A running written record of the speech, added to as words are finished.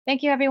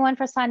Thank you everyone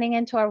for signing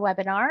into our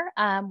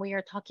webinar. We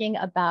are talking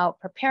about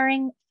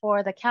preparing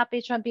for the CAP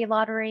H-1B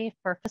lottery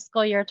for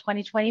fiscal year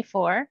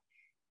 2024,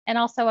 and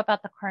also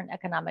about the current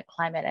economic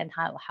climate and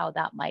how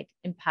that might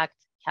impact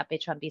CAP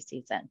H-1B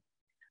season.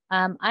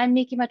 I'm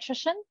Miki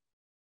Matrician,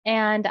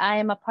 and I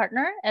am a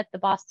partner at the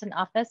Boston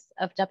office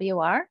of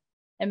WR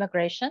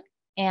Immigration.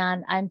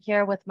 And I'm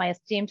here with my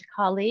esteemed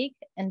colleague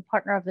and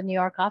partner of the New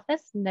York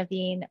office,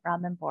 Naveen,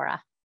 Rahman,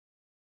 Bhora.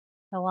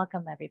 So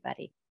welcome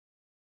everybody.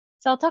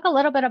 So I'll talk a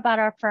little bit about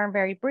our firm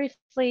very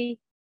briefly.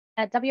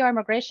 At WR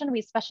Immigration,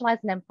 we specialize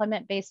in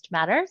employment-based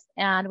matters,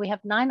 and we have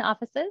 9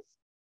 offices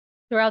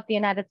throughout the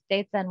United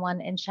States and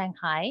 1 in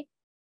Shanghai.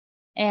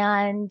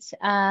 And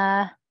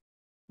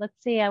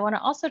let's see, I want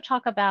to also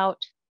talk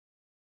about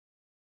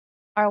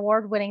our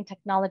award-winning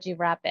technology,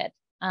 Rapid.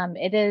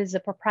 It is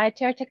a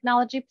proprietary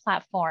technology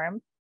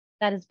platform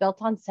that is built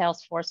on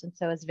Salesforce and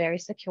so is very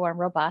secure and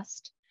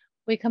robust.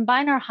 We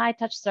combine our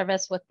high-touch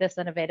service with this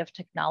innovative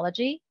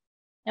technology.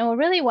 And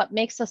really what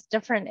makes us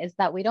different is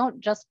that we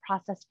don't just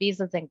process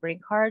visas and green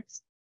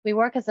cards. We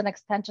work as an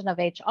extension of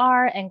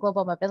HR and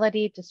global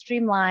mobility to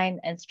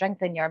streamline and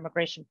strengthen your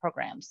immigration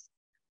programs.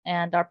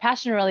 And our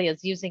passion really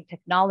is using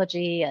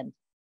technology and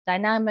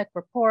dynamic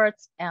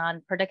reports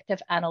and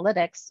predictive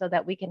analytics so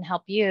that we can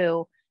help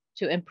you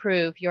to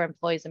improve your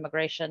employees'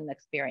 immigration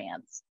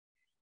experience.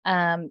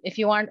 If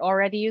you aren't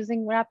already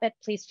using Rapid,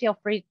 please feel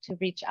free to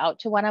reach out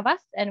to one of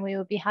us and we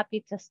will be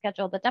happy to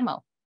schedule the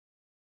demo.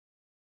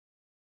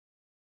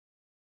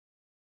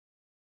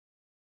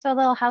 So a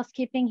little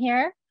housekeeping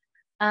here.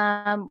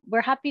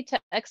 We're happy to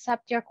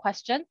accept your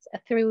questions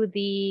through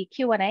the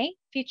Q&A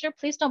feature.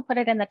 Please don't put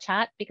it in the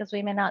chat because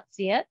we may not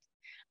see it.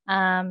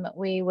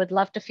 We would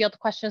love to field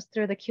questions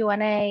through the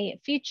Q&A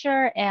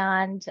feature,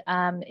 and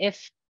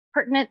if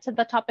pertinent to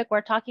the topic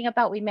we're talking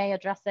about, we may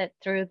address it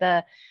through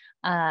the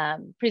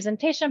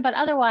presentation, but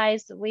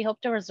otherwise we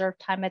hope to reserve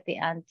time at the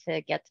end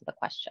to get to the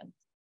questions.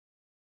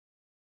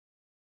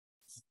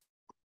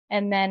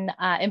 And then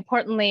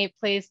importantly,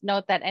 please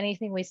note that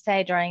anything we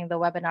say during the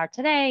webinar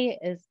today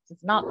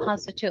does not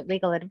constitute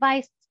legal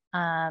advice.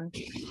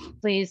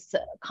 Please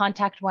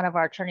contact one of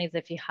our attorneys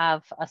if you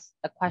have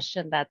a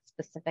question that's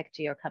specific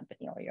to your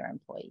company or your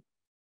employee.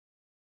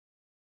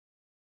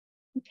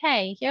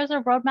 Okay, here's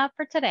our roadmap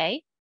for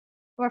today.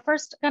 We're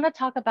first going to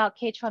talk about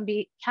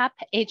CAP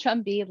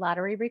H-1B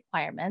lottery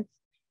requirements.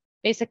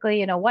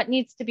 Basically, what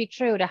needs to be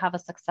true to have a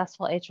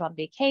successful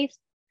H-1B case.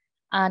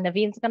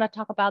 Naveen's going to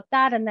talk about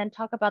that and then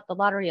talk about the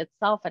lottery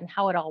itself and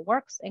how it all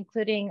works,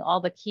 including all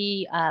the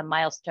key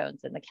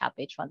milestones in the CAP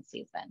H-1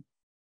 season.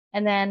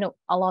 And then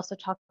I'll also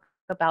talk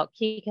about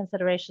key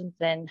considerations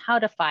in how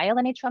to file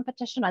an H-1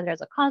 petition, either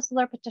as a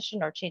consular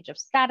petition or change of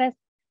status.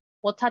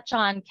 We'll touch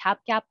on CAP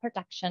gap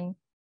protection.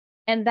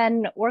 And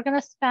then we're going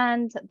to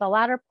spend the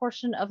latter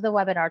portion of the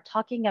webinar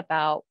talking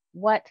about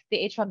what the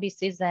H-1B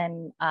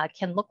season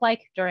can look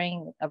like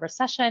during a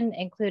recession,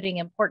 including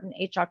important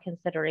HR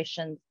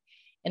considerations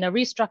in a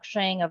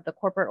restructuring of the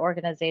corporate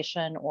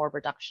organization or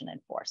reduction in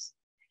force.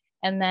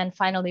 And then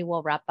finally,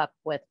 we'll wrap up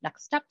with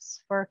next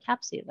steps for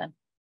CAP season.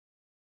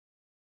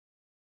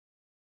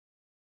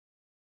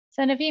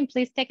 So Naveen,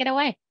 please take it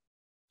away.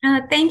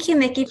 Thank you,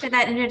 Miki, for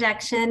that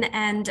introduction,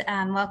 and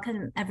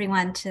welcome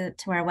everyone to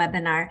our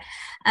webinar.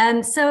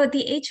 So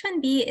the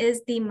H-1B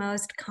is the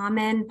most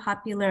common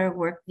popular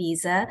work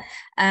visa.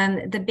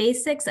 The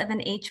basics of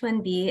an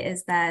H-1B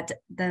is that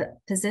the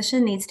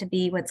position needs to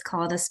be what's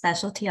called a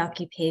specialty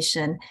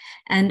occupation.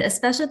 And a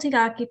specialty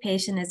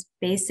occupation is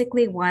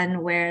basically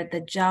one where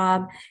the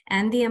job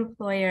and the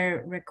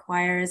employer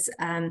requires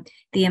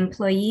the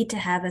employee to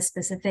have a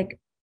specific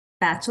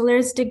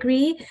bachelor's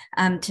degree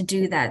to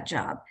do that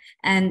job.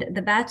 And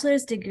the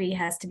bachelor's degree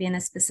has to be in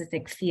a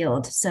specific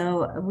field.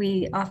 So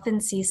we often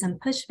see some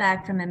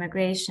pushback from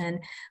immigration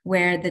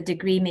where the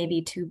degree may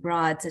be too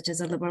broad, such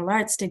as a liberal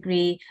arts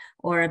degree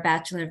or a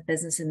Bachelor of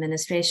Business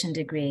Administration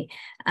degree.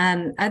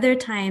 Other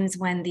times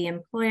when the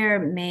employer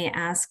may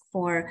ask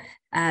for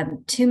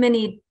too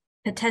many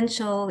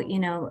potential,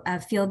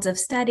 fields of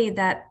study,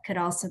 that could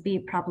also be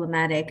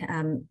problematic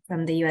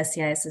from the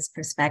USCIS's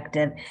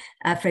perspective.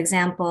 For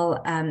example,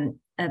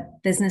 a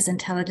business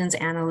intelligence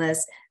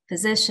analyst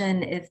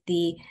position, if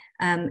the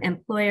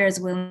employer is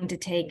willing to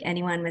take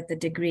anyone with a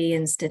degree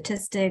in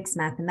statistics,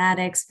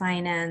 mathematics,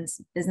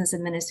 finance, business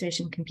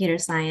administration, computer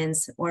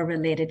science, or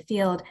related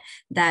field,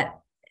 that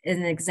is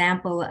an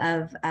example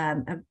of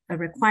a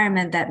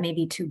requirement that may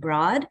be too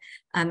broad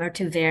or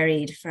too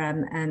varied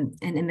from an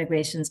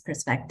immigration's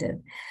perspective.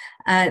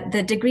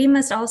 The degree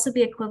must also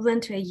be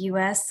equivalent to a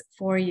US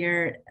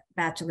 4-year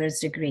bachelor's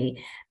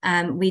degree.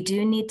 We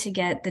do need to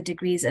get the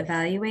degrees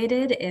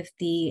evaluated if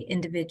the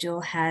individual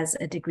has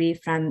a degree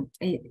from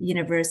a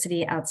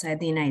university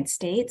outside the United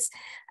States.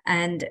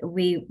 And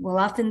we will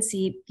often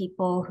see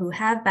people who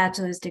have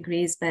bachelor's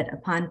degrees, but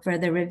upon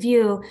further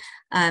review,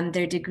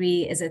 their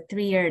degree is a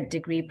 3-year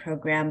degree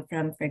program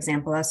from, for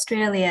example,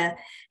 Australia.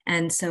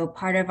 And so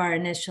part of our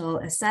initial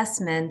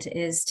assessment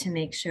is to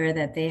make sure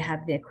that they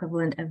have the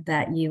equivalent of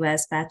that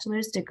US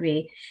bachelor's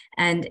degree.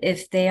 And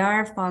if they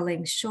are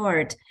falling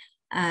short,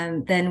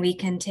 then we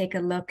can take a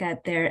look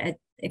at their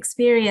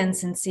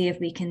experience and see if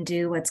we can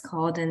do what's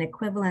called an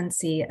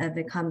equivalency of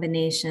a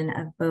combination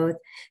of both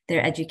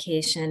their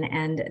education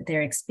and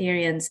their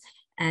experience,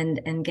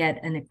 and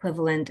get an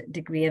equivalent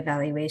degree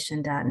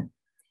evaluation done.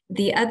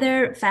 The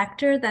other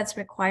factor that's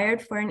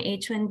required for an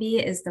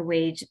H-1B is the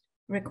wage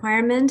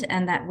requirement,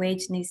 and that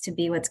wage needs to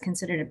be what's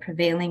considered a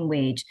prevailing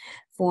wage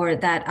for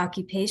that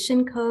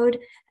occupation code,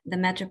 the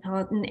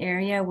metropolitan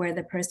area where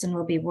the person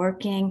will be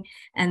working,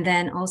 and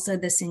then also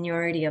the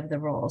seniority of the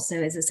role. So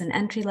is this an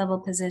entry-level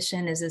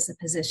position? Is this a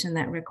position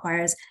that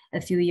requires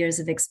a few years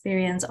of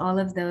experience? All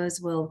of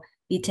those will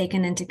be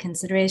taken into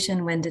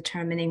consideration when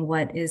determining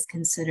what is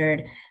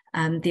considered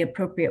the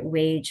appropriate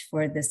wage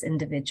for this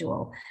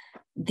individual.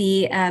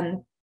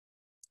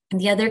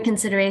 The other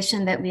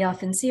consideration that we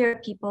often see are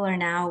people are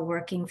now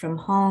working from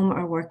home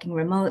or working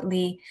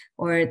remotely,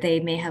 or they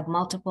may have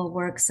multiple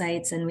work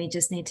sites, and we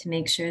just need to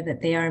make sure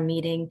that they are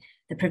meeting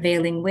the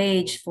prevailing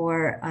wage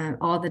for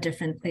all the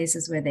different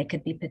places where they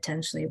could be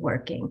potentially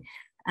working.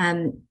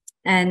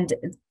 And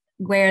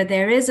where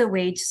there is a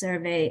wage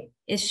survey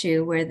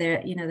issue where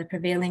the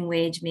prevailing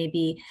wage may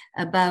be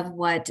above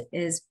what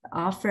is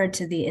offered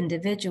to the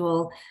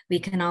individual, we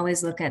can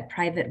always look at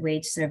private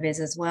wage surveys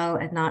as well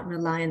and not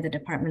rely on the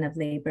Department of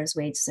Labor's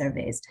wage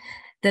surveys.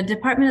 The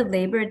Department of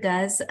Labor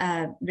does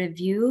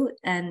review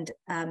and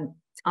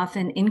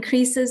often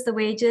increases the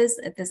wages.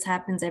 This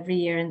happens every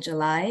year in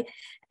July.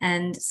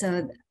 And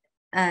so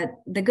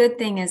the good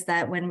thing is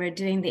that when we're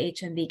doing the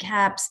H-1B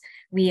caps,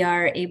 we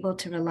are able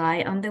to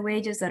rely on the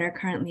wages that are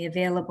currently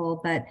available,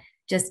 but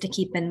just to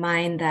keep in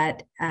mind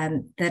that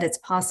that it's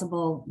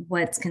possible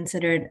what's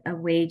considered a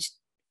wage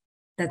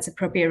that's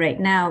appropriate right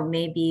now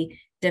may be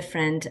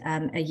different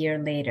a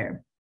year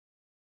later.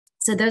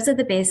 So those are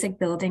the basic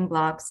building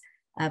blocks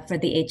for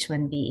the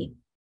H-1B.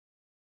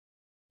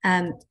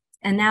 And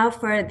now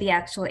for the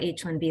actual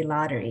H-1B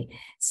lottery.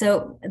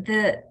 So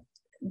the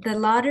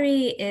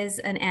lottery is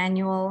an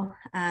annual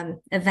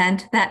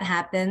event that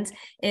happens.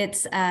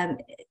 It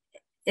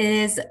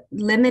is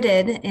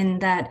limited in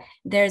that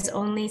there's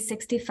only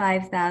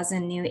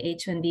 65,000 new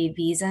H-1B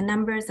visa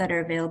numbers that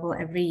are available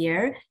every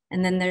year.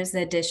 And then there's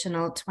the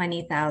additional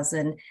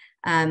 20,000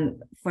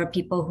 for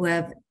people who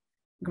have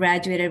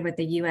graduated with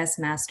a US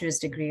master's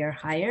degree or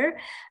higher.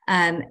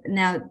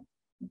 Now,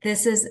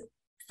 this is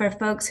for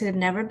folks who have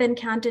never been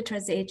counted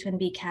towards the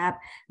H-1B cap,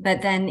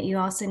 but then you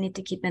also need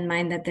to keep in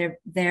mind that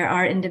there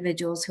are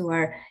individuals who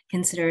are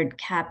considered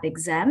cap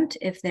exempt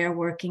if they're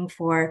working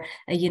for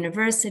a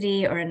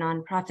university or a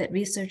nonprofit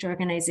research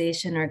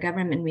organization or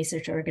government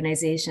research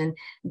organization.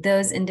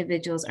 Those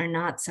individuals are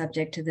not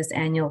subject to this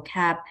annual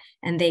cap,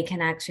 and they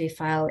can actually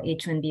file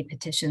H-1B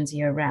petitions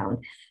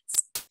year-round.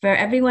 For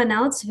everyone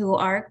else who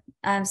are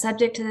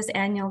subject to this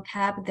annual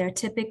cap, they're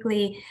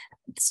typically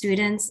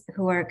students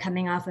who are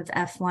coming off of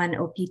F1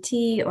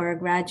 OPT or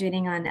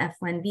graduating on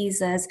F1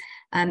 visas,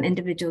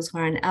 individuals who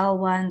are on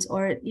L1s,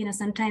 or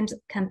sometimes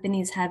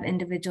companies have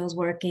individuals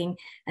working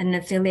in an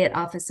affiliate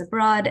office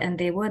abroad and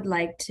they would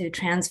like to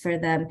transfer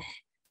them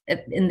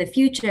in the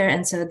future.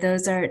 And so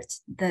those are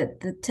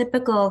the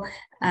typical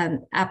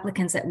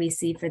applicants that we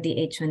see for the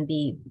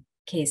H-1B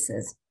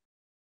cases,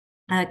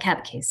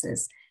 cap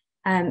cases.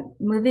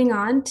 Moving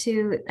on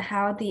to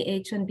how the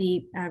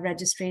H-1B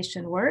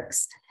registration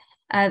works.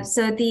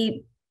 So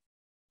the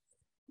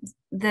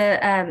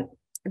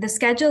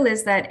schedule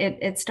is that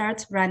it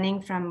starts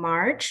running from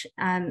March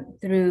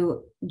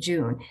through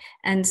June.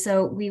 And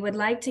so we would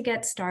like to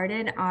get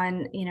started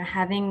on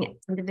having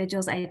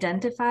individuals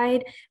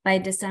identified by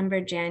December,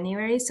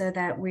 January, so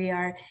that we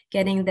are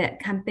getting the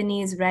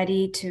companies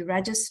ready to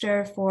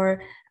register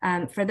for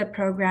the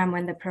program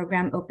when the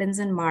program opens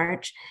in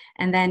March,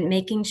 and then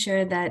making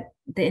sure that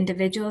the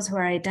individuals who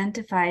are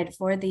identified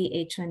for the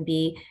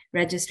H-1B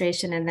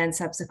registration and then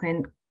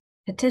subsequent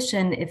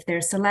petition, if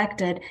they're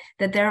selected,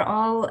 that they're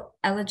all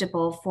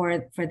eligible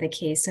for the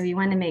case. So we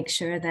want to make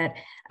sure that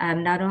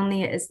not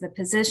only is the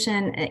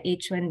position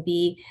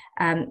H-1B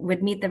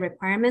would meet the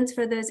requirements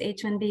for those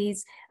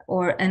H-1Bs,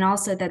 and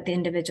also that the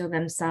individual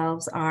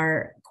themselves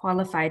are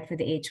qualified for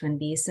the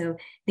H-1B. So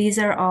these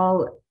are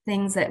all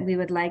things that we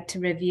would like to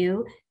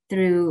review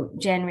through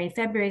January,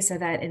 February, so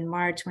that in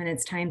March, when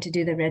it's time to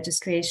do the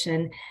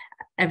registration,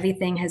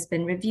 everything has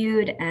been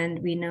reviewed and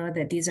we know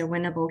that these are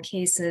winnable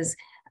cases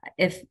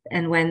if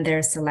and when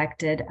they're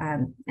selected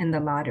in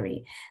the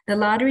lottery. The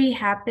lottery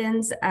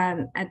happens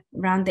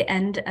around the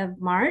end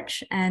of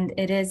March, and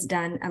it is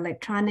done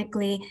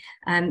electronically.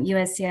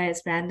 USCIS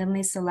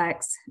randomly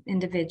selects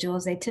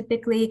individuals. They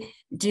typically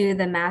do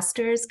the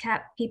master's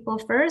cap people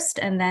first,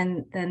 and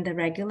then the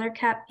regular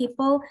cap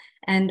people.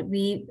 And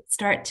we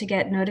start to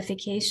get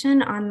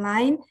notification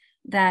online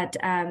that,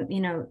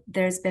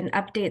 there's been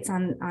updates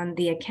on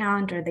the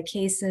account or the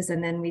cases,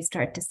 and then we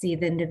start to see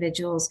the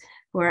individuals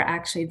who are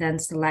actually then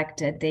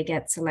selected. They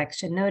get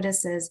selection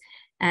notices,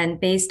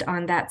 and based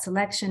on that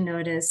selection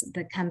notice,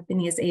 the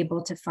company is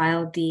able to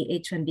file the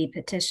H-1B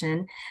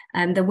petition,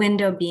 the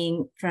window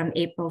being from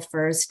April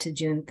 1st to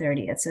June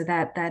 30th. So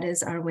that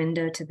is our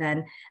window to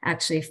then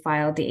actually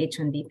file the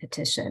H-1B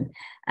petition.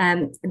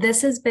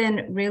 This has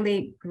been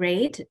really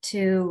great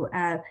to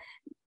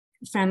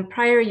from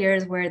prior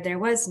years where there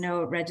was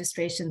no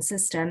registration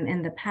system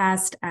in the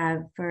past.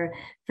 For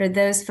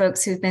those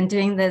folks who've been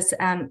doing this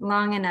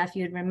long enough,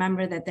 you'd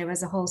remember that there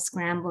was a whole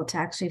scramble to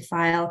actually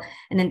file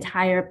an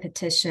entire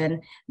petition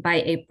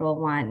by April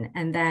 1.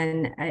 And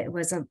then it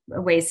was a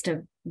waste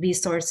of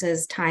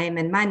resources, time,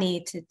 and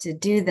money to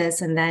do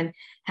this, and then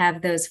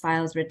have those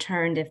files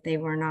returned if they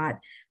were not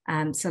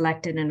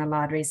selected in a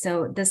lottery.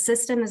 So the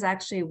system is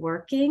actually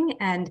working,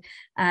 and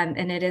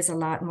it is a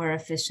lot more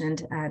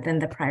efficient than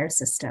the prior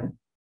system.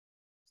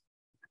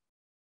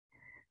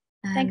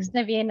 Thanks,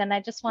 Naveen. And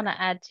I just want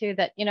to add too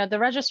that, the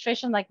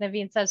registration, like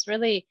Naveen says,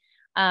 really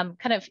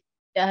kind of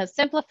a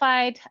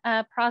simplified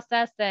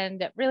process,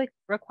 and it really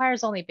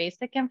requires only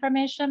basic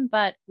information,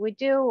 but we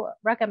do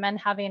recommend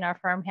having our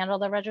firm handle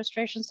the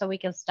registration so we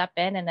can step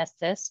in and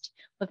assist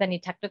with any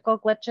technical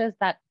glitches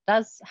that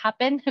does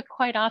happen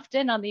quite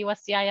often on the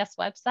USCIS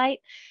website.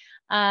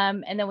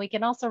 And then we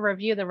can also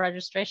review the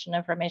registration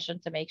information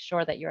to make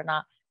sure that you're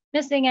not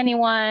missing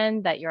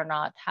anyone, that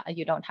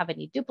you don't have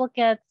any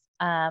duplicates,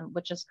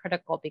 which is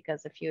critical,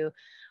 because if you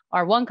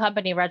are one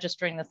company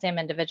registering the same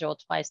individual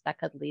twice, that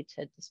could lead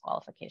to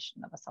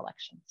disqualification of a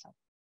selection. So,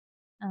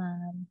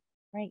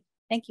 great.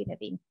 Thank you,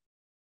 Naveen.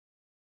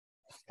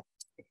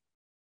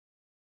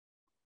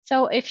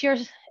 So if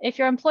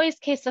your employee's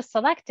case is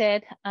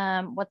selected,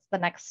 what's the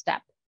next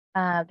step?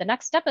 The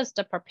next step is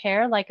to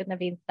prepare, like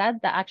Naveen said,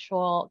 the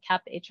actual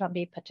CAP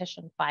H-1B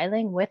petition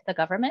filing with the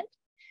government.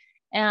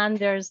 And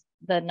there's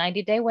the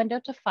 90-day window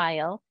to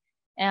file.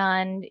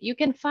 And you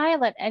can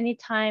file at any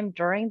time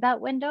during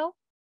that window.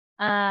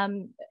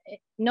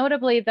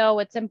 Notably, though,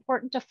 it's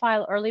important to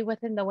file early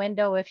within the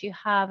window if you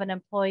have an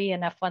employee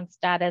in F1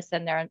 status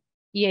and their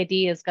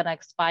EAD is going to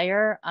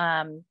expire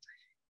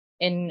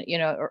in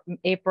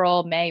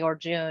April, May, or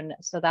June.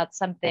 So that's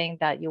something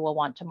that you will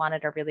want to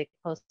monitor really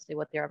closely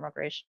with your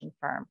immigration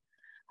firm.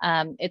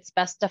 It's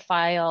best to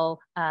file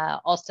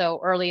also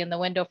early in the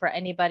window for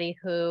anybody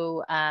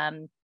who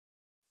has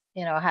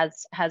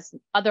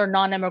other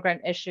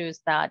non-immigrant issues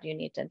that you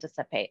need to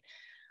anticipate.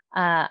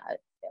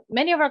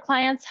 Many of our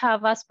clients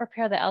have us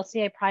prepare the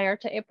LCA prior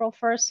to April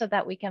 1st so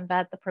that we can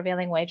vet the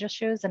prevailing wage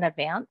issues in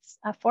advance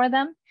for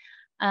them.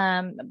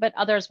 But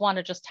others want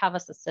to just have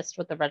us assist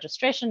with the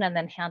registration and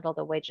then handle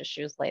the wage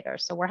issues later.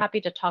 So we're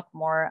happy to talk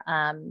more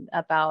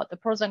about the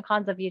pros and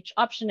cons of each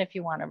option if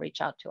you want to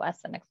reach out to us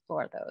and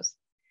explore those.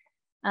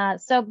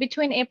 So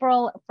between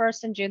April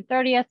 1st and June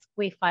 30th,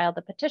 we file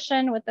the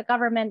petition with the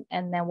government,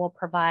 and then we'll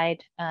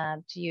provide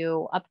to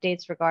you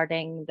updates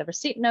regarding the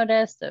receipt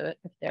notice, so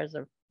if there's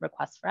a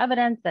request for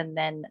evidence, and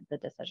then the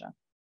decision.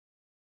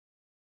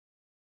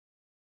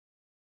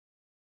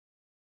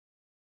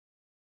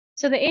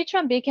 So the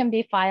H-1B can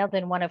be filed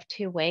in one of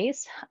two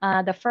ways.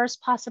 The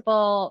first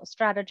possible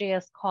strategy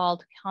is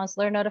called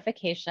consular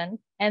notification.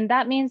 And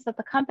that means that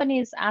the company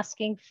is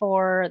asking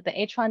for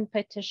the H-1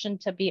 petition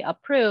to be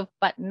approved,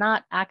 but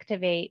not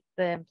activate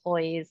the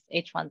employee's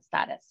H-1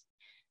 status.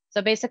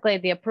 So basically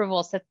the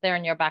approval sits there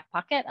in your back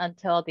pocket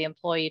until the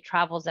employee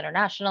travels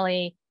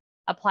internationally,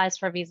 applies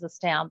for a visa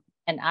stamp,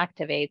 and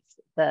activates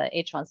the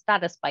H-1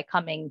 status by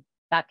coming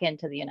back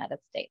into the United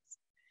States.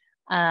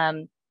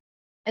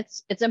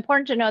 It's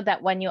important to know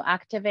that when you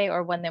activate,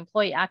 or when the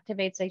employee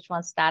activates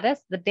H-1 status,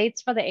 the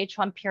dates for the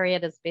H-1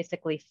 period is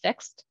basically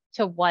fixed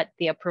to what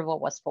the approval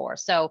was for.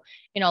 So,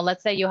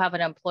 let's say you have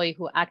an employee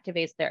who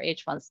activates their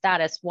H-1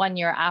 status 1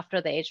 year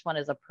after the H-1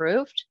 is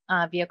approved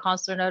via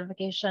consular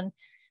notification.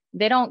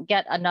 They don't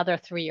get another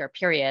 3-year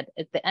period.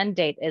 The end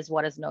date is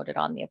what is noted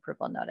on the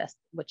approval notice,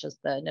 which is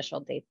the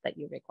initial date that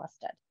you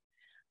requested.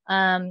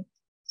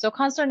 So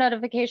consular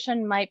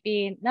notification might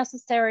be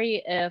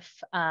necessary if,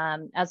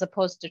 as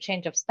opposed to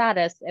change of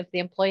status, if the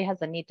employee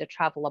has a need to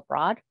travel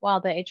abroad while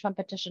the H-1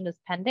 petition is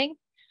pending.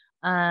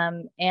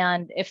 And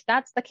if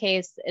that's the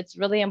case, it's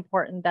really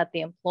important that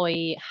the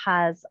employee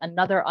has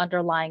another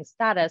underlying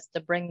status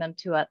to bring them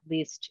to at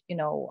least,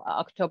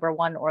 October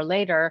 1 or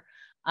later,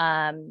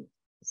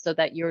 so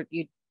that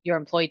your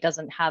employee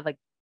doesn't have a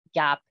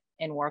gap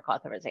in work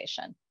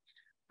authorization.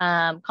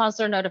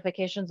 Consular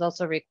notification is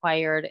also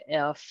required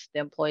if the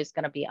employee is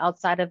going to be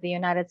outside of the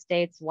United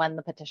States when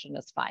the petition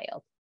is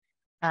filed.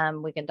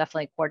 We can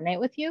definitely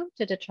coordinate with you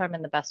to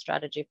determine the best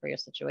strategy for your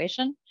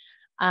situation.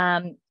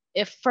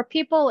 If for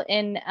people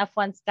in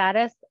F1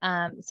 status,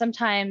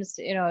 sometimes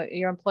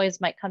your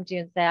employees might come to you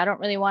and say, I don't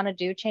really want to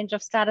do change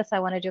of status. I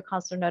want to do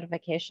consular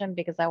notification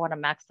because I want to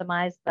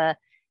maximize the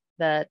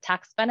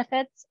tax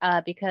benefits,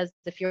 because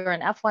if you're in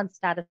F1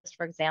 status,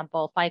 for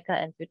example, FICA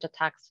and FUTA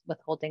tax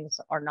withholdings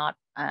are not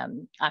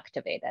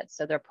activated.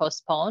 So they're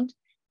postponed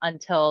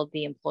until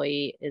the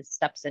employee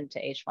steps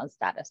into H-1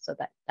 status, so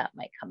that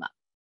might come up.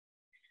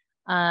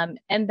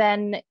 And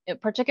then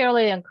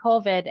particularly in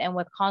COVID and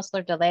with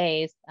consular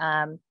delays,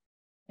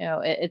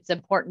 it's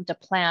important to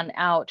plan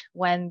out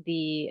when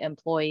the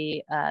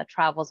employee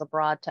travels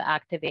abroad to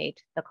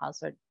activate the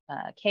consular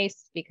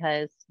case,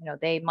 because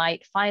they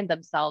might find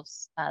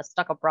themselves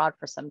stuck abroad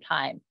for some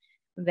time.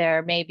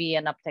 There may be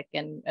an uptick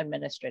in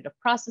administrative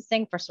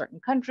processing for certain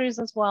countries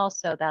as well,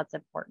 so that's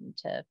important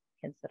to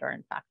consider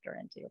and factor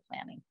into your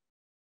planning.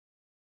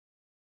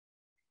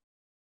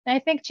 And I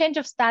think change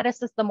of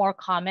status is the more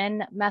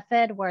common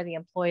method where the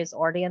employee is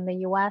already in the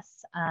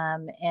US.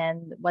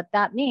 And what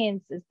that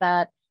means is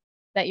that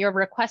you're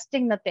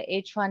requesting that the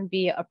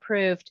H-1B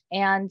approved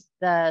and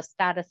the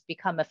status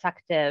become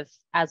effective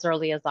as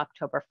early as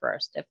October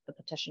 1st, if the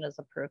petition is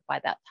approved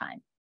by that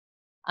time.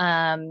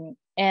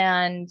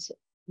 And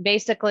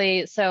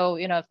basically, so,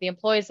 if the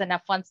employee is in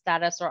F1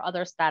 status or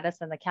other status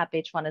and the CAP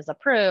H-1 is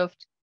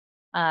approved,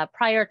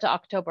 prior to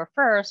October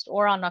 1st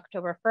or on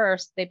October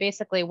 1st, they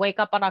basically wake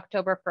up on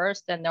October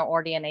 1st and they're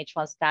already in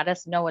H-1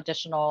 status. No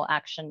additional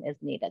action is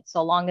needed,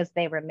 so long as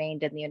they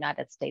remained in the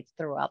United States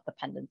throughout the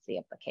pendency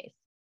of the case.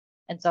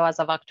 And so as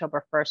of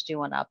October 1st, you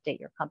want to update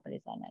your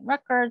company's I-9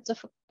 records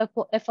if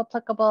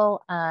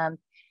applicable.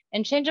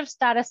 And change of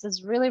status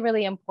is really,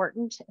 really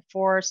important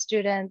for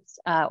students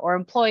or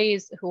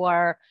employees who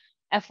are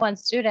F1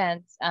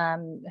 students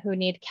who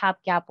need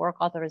cap-gap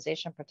work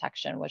authorization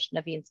protection, which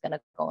Naveen's going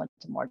to go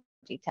into more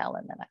detail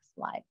in the next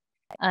slide.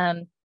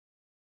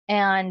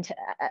 And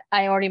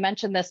I already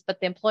mentioned this, but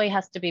the employee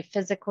has to be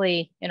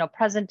physically,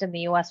 present in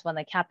the US when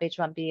the CAP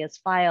H-1B is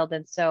filed.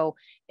 And so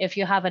if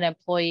you have an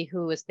employee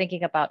who is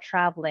thinking about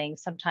traveling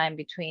sometime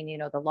between,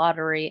 the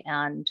lottery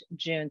and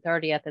June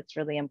 30th, it's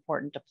really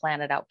important to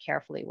plan it out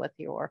carefully with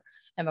your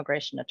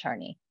immigration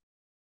attorney.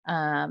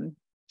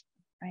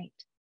 Right.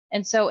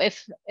 And so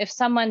if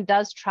someone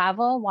does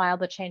travel while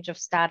the change of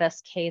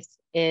status case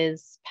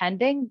is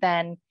pending,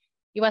 then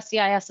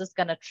USCIS is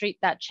going to treat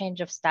that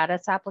change of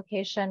status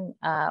application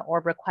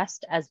or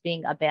request as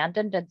being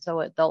abandoned, and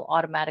so they'll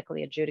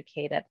automatically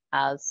adjudicate it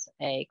as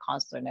a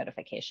consular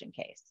notification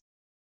case.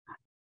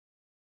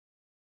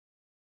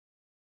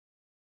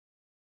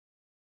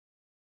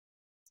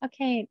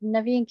 Okay,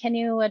 Naveen, can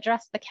you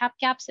address the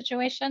cap-gap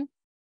situation?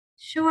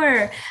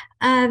 Sure.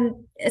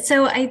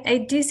 So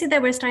I do see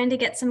that we're starting to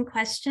get some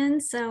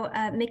questions, so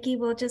Miki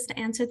will just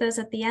answer those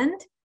at the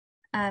end.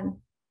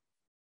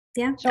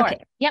 Yeah. Sure. Okay.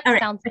 Yep. All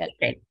right. Sounds good. Okay,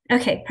 great.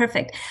 Okay.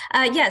 Perfect.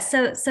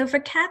 So for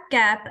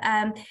cap-gap,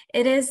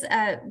 it is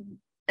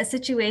a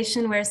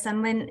situation where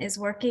someone is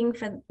working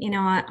for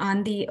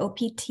on the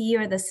OPT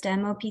or the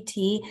STEM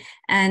OPT,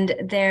 and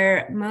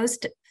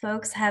most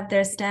folks have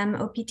their STEM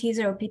OPTs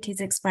or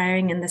OPTs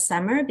expiring in the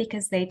summer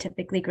because they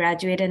typically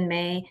graduate in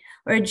May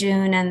or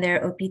June, and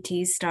their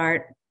OPTs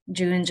start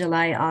June,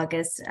 July,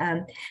 August.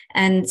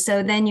 And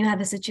so then you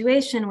have a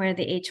situation where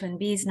the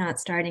H-1B is not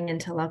starting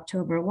until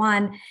October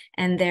 1,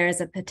 and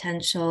there's a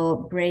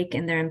potential break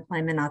in their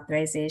employment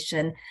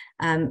authorization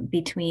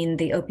between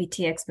the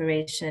OPT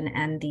expiration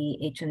and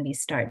the H-1B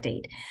start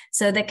date.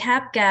 So the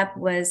cap gap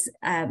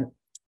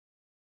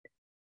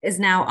is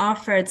now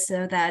offered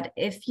so that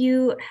if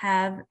you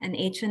have an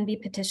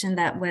H-1B petition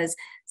that was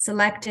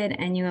selected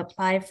and you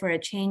apply for a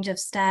change of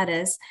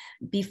status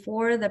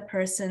before the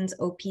person's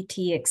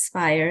OPT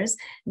expires,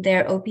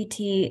 their OPT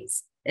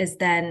is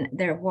then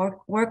their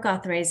work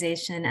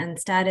authorization and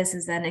status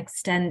is then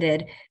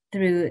extended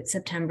through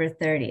September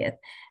 30th.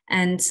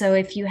 And so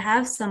if you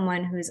have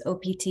someone whose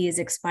OPT is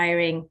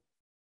expiring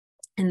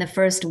in the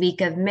first week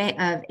of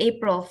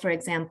April, for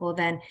example,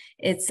 then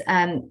it's,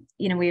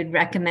 we would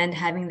recommend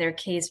having their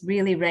case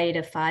really ready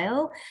to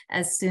file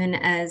as soon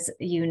as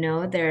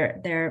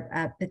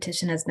their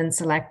petition has been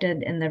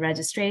selected in the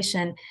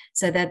registration,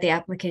 so that the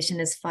application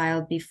is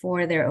filed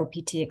before their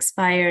OPT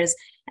expires.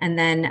 And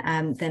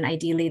then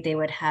ideally they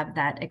would have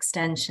that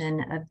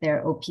extension of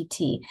their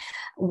OPT.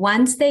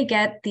 Once they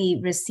get the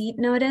receipt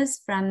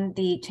notice from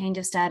the change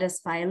of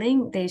status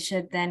filing, they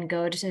should then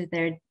go to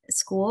their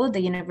school, the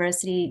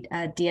university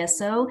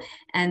DSO,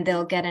 and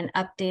they'll get an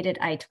updated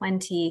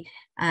I-20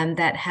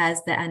 that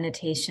has the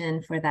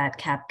annotation for that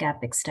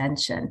cap-gap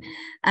extension.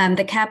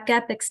 The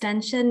cap-gap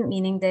extension,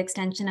 meaning the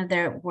extension of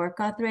their work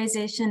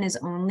authorization, is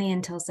only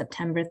until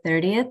September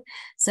 30th.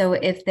 So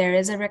if there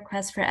is a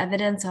request for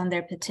evidence on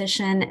their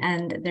petition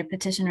and their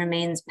petition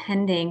remains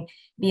pending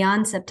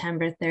beyond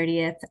September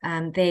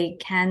 30th, they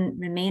can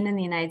remain in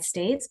the United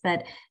States,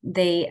 but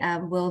they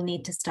will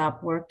need to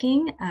stop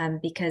working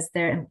because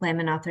their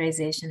employment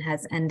authorization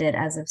has ended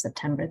as of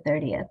September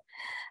 30th.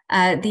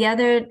 The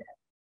other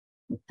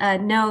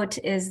note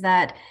is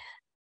that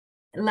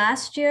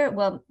this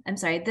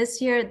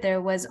year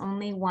there was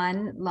only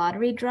one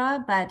lottery draw,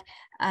 but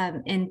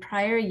in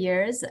prior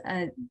years,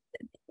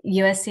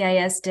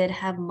 USCIS did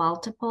have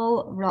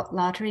multiple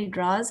lottery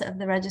draws of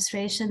the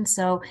registration.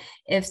 So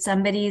if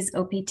somebody's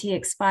OPT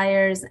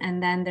expires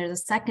and then there's a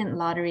second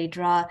lottery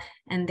draw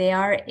and they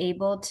are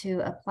able to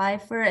apply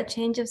for a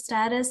change of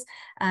status,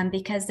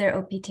 because their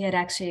OPT had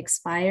actually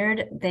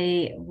expired,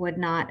 they would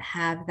not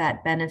have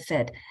that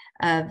benefit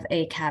of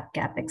a cap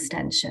gap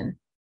extension.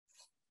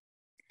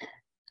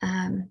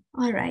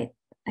 All right,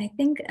 I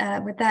think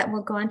with that,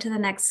 we'll go on to the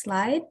next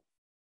slide.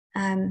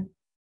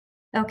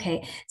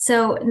 Okay,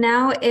 so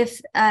now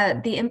if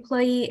the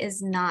employee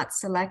is not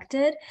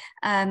selected,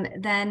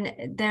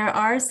 then there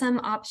are some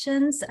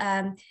options.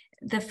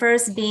 The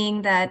first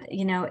being that,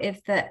 you know,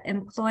 if the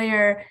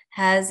employer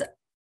has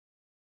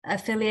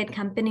affiliate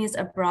companies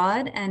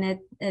abroad and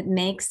it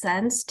makes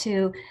sense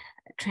to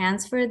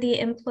transfer the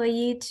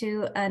employee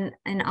to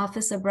an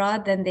office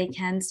abroad, then they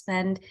can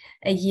spend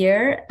a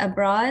year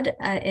abroad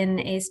in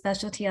a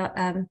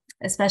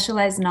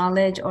specialized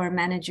knowledge or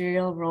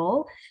managerial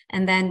role,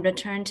 and then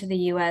return to the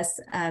US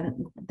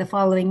the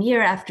following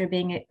year after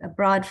being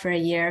abroad for a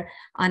year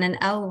on an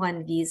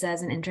L1 visa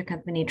as an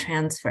intercompany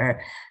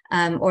transfer.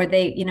 Or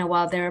they, you know,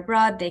 while they're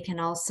abroad, they can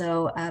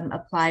also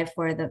apply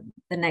for the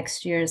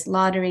next year's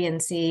lottery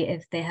and see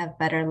if they have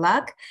better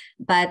luck.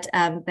 But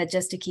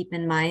just to keep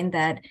in mind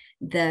that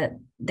the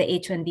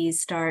H-1B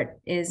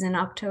start is in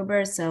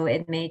October, so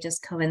it may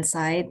just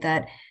coincide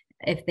that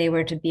if they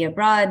were to be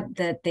abroad,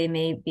 that they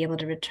may be able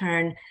to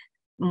return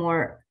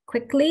more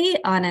quickly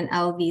on an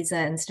L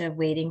visa instead of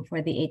waiting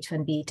for the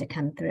H-1B to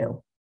come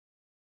through.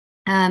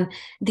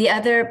 The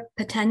other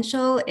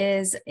potential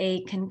is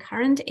a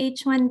concurrent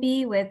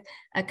H-1B with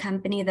a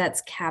company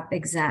that's cap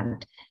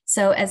exempt.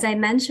 So as I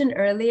mentioned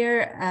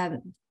earlier,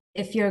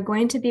 if you're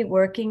going to be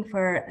working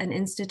for an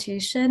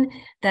institution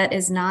that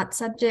is not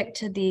subject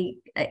to the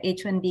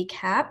H-1B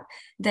cap,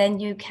 then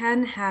you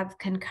can have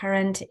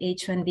concurrent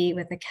H-1B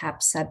with a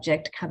cap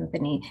subject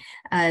company.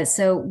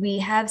 So we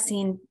have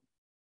seen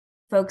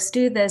folks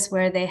do this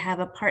where they have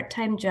a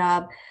part-time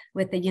job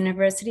with a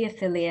university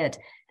affiliate,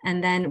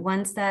 and then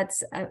once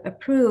that's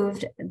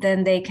approved,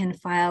 then they can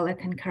file a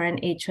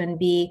concurrent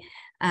H-1B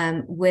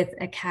with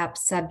a cap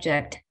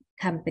subject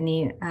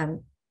company,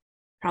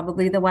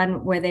 probably the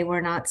one where they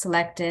were not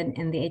selected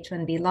in the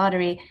H-1B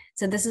lottery.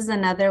 So this is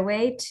another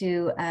way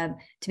to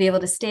be able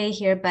to stay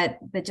here, but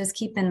just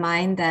keep in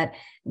mind that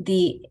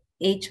the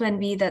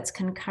H-1B that's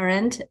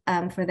concurrent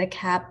for the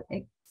cap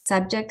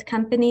subject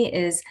company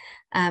is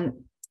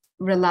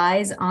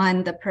relies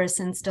on the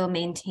person still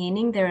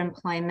maintaining their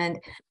employment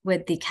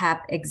with the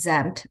cap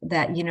exempt,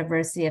 that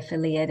university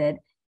affiliated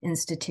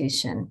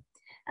institution.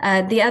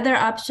 The other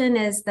option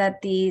is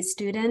that the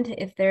student,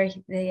 if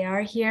they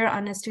are here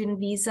on a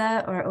student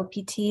visa or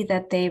OPT,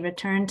 that they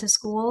return to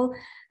school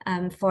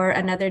for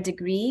another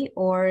degree,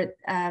 or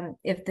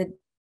if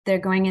they're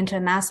going into a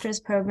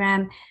master's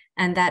program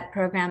and that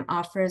program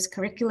offers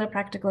curricular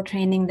practical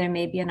training, there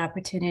may be an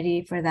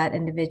opportunity for that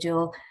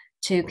individual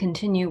to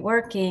continue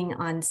working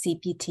on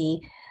CPT.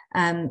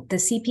 The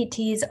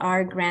CPTs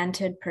are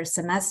granted per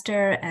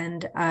semester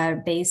and are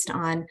based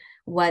on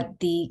what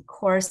the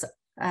course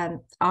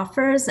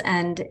offers,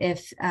 and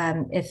if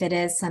it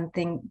is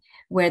something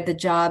where the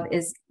job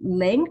is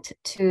linked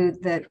to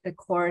the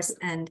course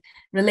and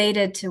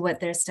related to what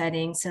they're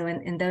studying. So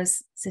in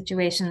those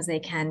situations, they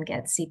can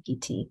get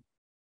CPT.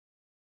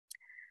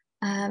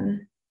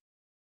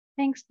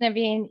 Thanks,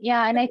 Naveen.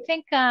 Yeah, and I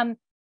think, you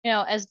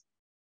know, as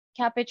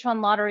Cap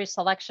H1 lottery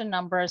selection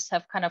numbers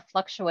have kind of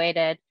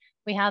fluctuated,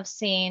 we have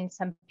seen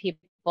some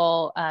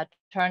people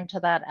turn to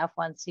that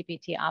F1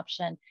 CPT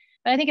option.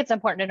 But I think it's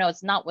important to know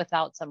it's not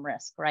without some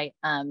risk, right?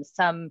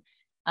 Some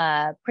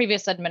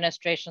previous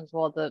administrations,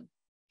 well, the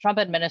Trump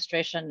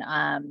administration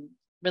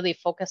really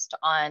focused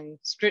on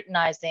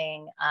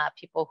scrutinizing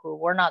people who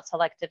were not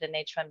selected in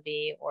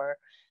H-1B or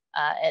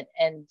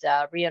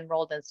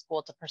re-enrolled in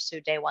school to pursue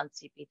day one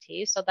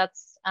CPT. So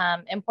that's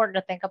important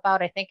to think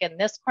about. I think in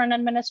this current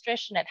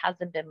administration, it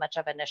hasn't been much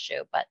of an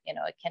issue, but you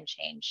know, it can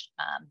change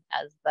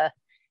as the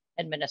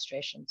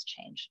administrations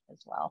change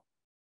as well.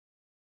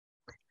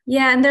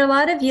 Yeah, and there are a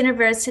lot of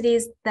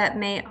universities that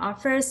may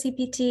offer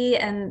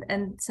CPT,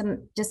 and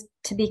some, just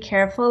to be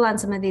careful on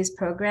some of these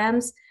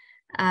programs,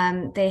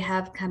 they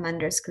have come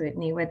under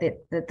scrutiny, where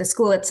the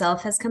school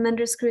itself has come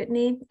under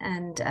scrutiny,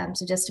 and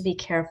so just to be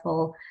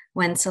careful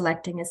when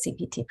selecting a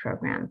CPT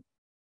program.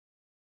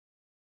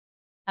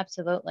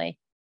 Absolutely.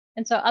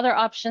 And so other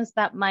options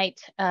that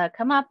might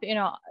come up, you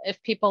know,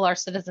 if people are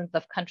citizens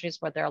of countries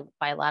where there are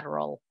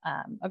bilateral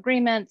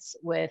agreements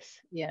with,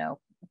 you know,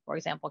 for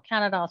example,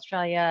 Canada,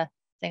 Australia,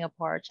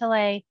 Singapore,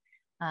 Chile,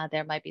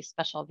 there might be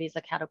special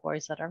visa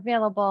categories that are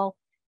available.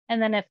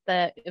 And then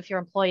if your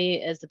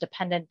employee is a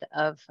dependent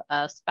of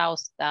a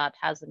spouse that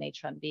has an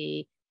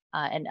H-1B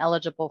and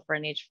eligible for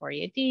an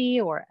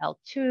H-4EAD or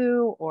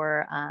L2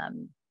 or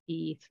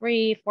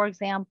E3, for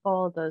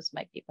example, those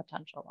might be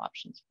potential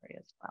options for you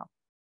as well.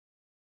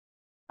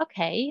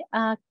 Okay,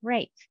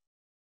 great.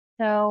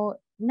 So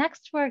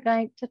next we're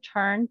going to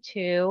turn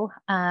to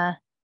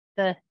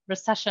the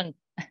recession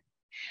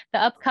the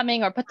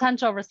upcoming or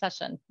potential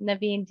recession.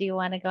 Naveen, do you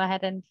want to go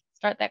ahead and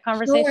start that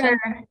conversation? Sure.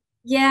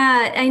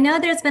 Yeah, I know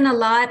there's been a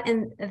lot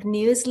of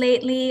news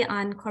lately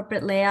on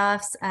corporate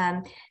layoffs.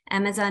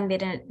 Amazon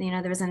made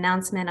there was an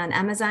announcement on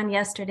Amazon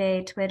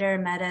yesterday, Twitter,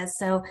 Meta.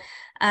 So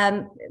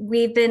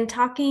we've been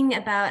talking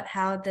about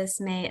how this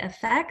may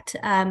affect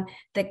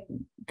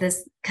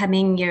this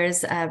coming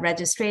year's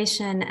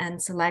registration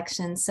and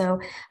selection. So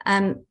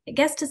I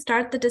guess to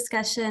start the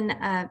discussion,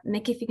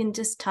 Miki, if you can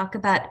just talk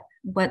about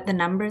what the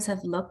numbers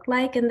have looked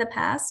like in the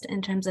past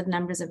in terms of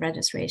numbers of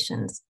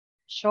registrations.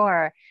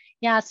 Sure.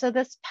 Yeah, so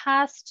this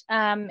past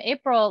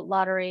April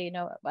lottery,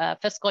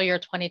 fiscal year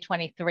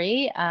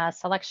 2023,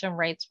 selection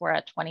rates were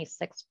at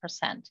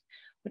 26%,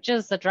 which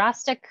is a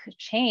drastic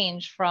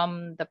change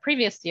from the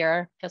previous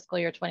year, fiscal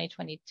year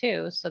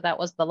 2022. So that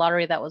was the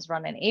lottery that was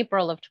run in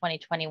April of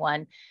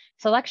 2021.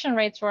 Selection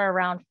rates were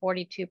around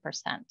 42%.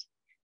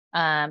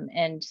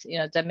 And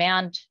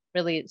demand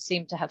really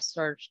seemed to have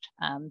surged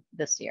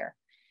this year.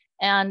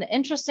 And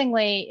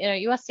interestingly,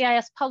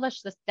 USCIS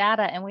published this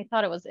data, and we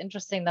thought it was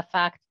interesting the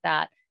fact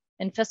that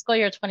in fiscal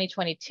year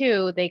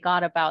 2022, they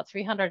got about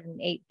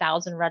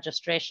 308,000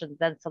 registrations,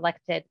 then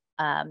selected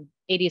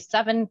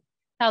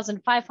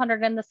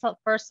 87,500 in the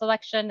first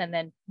selection, and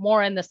then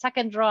more in the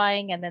second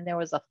drawing, and then there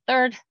was a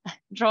third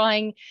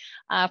drawing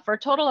for a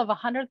total of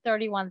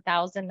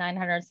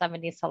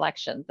 131,970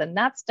 selections, and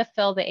that's to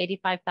fill the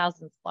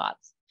 85,000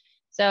 slots.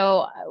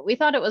 So we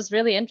thought it was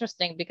really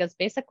interesting because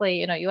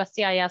basically,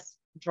 USCIS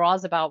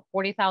draws about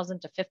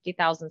 40,000 to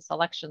 50,000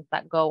 selections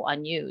that go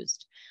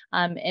unused.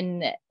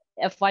 In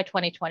FY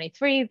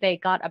 2023, they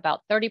got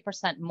about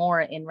 30%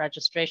 more in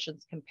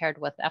registrations compared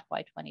with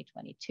FY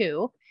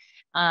 2022.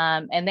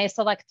 And they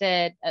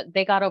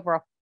got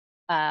over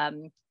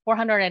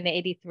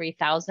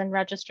 483,000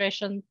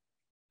 registrations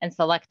and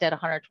selected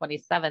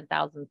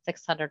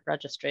 127,600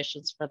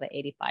 registrations for the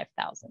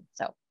 85,000.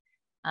 So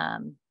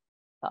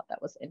thought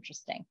that was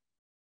interesting.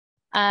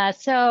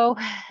 So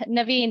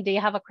Naveen, do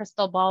you have a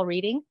crystal ball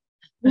reading?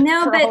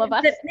 No,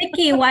 but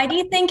Miki, why do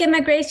you think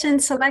immigration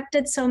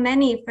selected so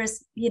many for,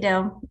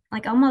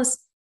 like almost,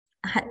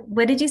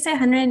 what did you say,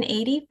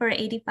 180 for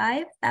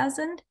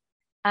 85,000?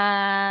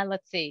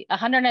 Let's see,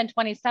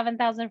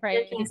 127,000 for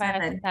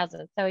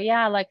 85,000. So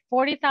yeah, like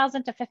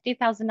 40,000 to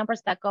 50,000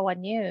 numbers that go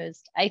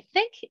unused. I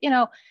think,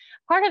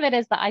 part of it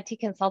is the IT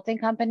consulting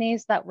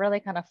companies that really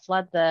kind of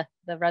flood the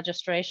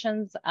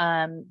registrations.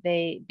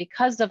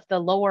 Because of the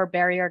lower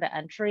barrier to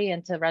entry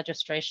into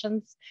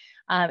registrations,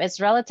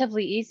 it's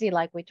relatively easy,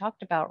 like we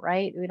talked about,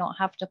 right? We don't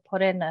have to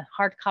put in a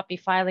hard copy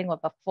filing with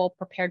a full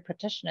prepared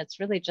petition. It's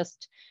really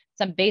just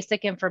some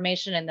basic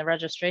information in the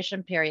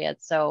registration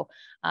period. So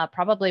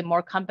probably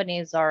more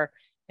companies are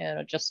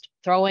just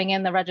throwing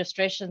in the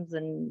registrations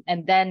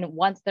and then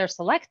once they're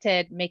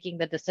selected, making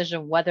the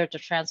decision whether to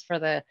transfer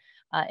the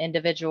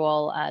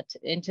individual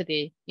into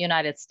the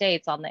United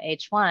States on the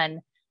H-1.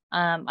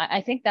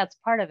 I think that's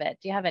part of it.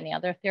 Do you have any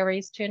other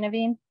theories too,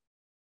 Naveen?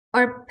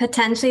 Or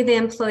potentially the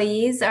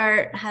employees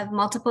have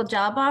multiple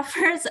job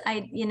offers.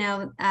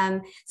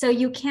 So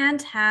you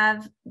can't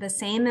have the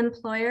same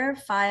employer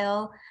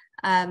file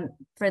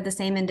for the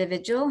same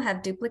individual,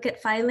 have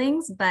duplicate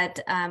filings,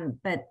 but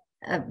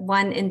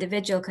one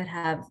individual could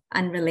have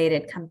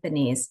unrelated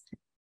companies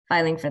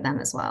filing for them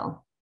as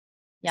well.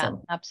 Yeah,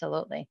 so.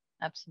 Absolutely.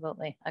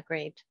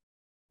 Agreed.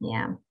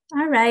 Yeah.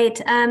 All right.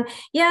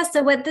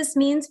 So what this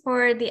means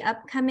for the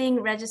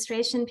upcoming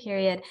registration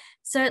period,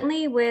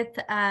 certainly with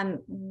the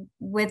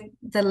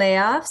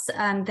layoffs,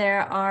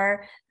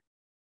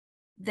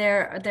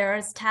 there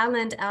is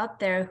talent out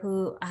there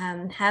who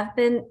have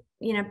been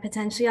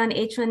potentially on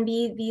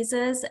H-1B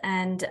visas,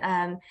 and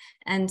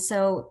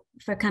so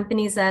for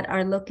companies that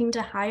are looking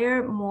to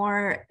hire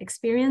more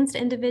experienced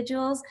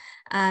individuals,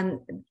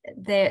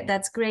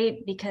 that's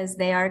great because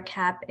they are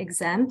cap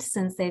exempt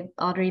since they've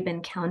already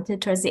been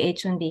counted towards the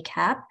H-1B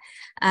cap,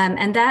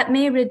 and that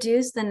may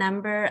reduce the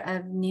number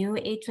of new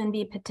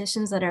H-1B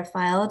petitions that are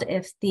filed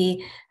if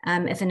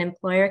an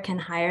employer can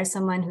hire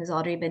someone who's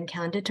already been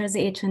counted towards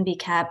the H-1B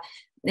cap.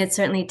 It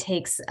certainly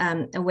takes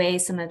away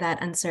some of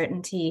that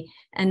uncertainty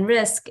and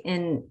risk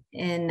in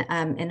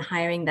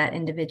hiring that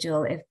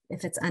individual if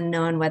it's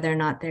unknown whether or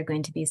not they're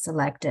going to be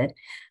selected.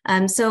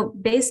 So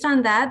based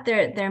on that,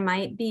 there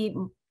might be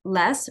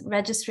less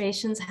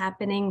registrations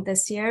happening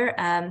this year,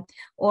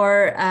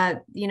 or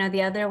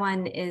the other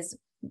one is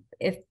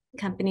if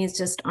companies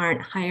just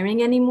aren't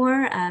hiring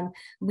anymore.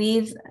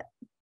 We've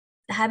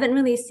haven't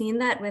really seen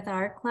that with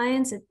our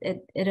clients.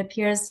 It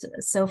appears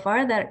so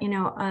far that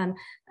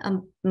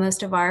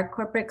most of our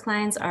corporate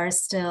clients are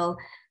still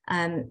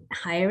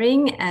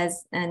hiring,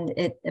 and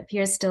it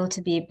appears still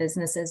to be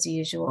business as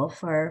usual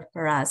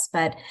for us.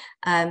 But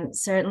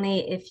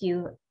certainly, if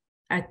you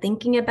are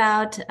thinking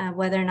about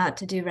whether or not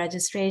to do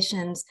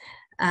registrations,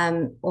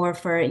 or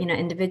for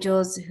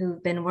individuals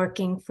who've been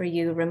working for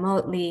you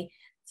remotely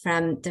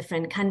from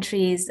different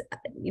countries,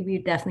 we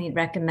definitely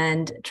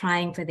recommend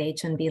trying for the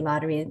H-1B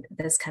lottery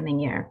this coming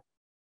year.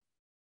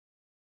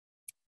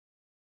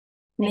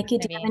 Miki,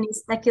 do you have any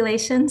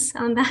speculations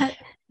on that?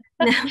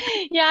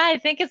 Yeah, I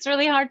think it's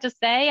really hard to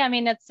say. I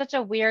mean, it's such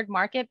a weird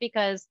market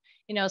because,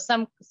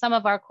 some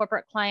of our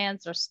corporate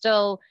clients are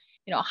still,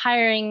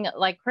 hiring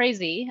like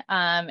crazy,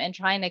 and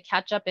trying to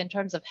catch up in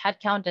terms of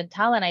headcount and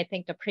talent, I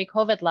think, to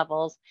pre-COVID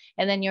levels.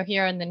 And then you're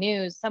hearing in the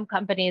news, some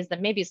companies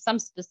that maybe some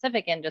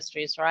specific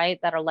industries, right,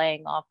 that are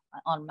laying off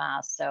en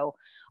masse. So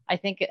I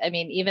think, I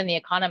mean, even the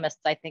economists,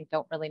 I think,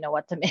 don't really know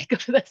what to make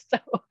of this. So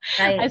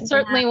Right. I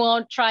certainly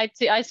won't try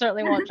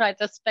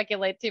to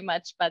speculate too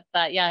much, but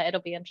yeah,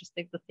 it'll be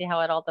interesting to see how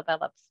it all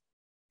develops.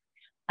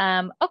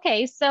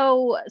 Okay,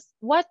 so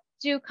what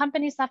do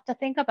companies have to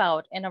think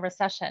about in a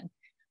recession?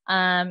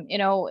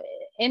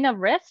 In a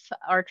RIF,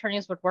 our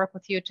attorneys would work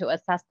with you to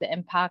assess the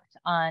impact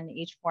on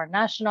each foreign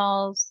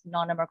nationals,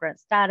 non-immigrant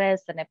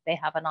status, and if they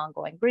have an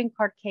ongoing green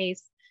card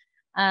case.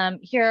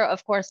 Here,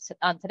 of course,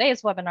 on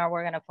today's webinar,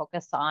 we're going to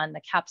focus on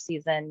the cap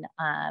season,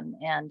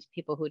 and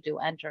people who do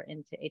enter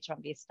into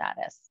H-1B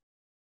status.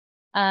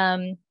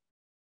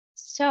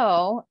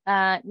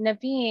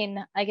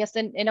 Naveen, I guess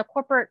in a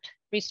corporate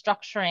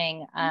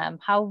restructuring,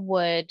 how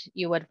would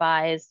you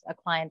advise a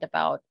client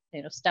about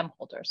STEM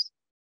holders?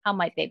 How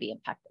might they be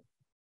impacted?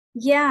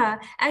 Yeah,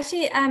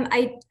 actually,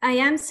 I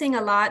am seeing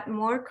a lot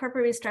more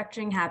corporate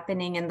restructuring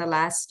happening in the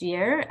last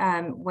year,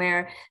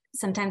 where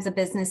sometimes the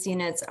business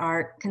units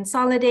are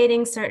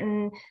consolidating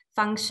certain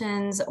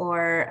functions,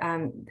 or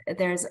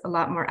there's a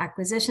lot more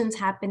acquisitions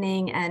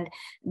happening, and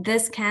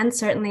this can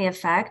certainly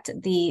affect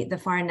the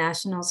foreign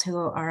nationals who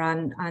are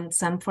on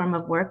some form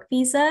of work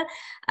visa.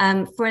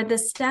 For the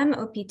STEM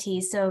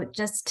OPT, so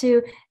just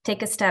to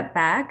take a step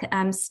back,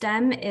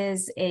 STEM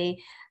is a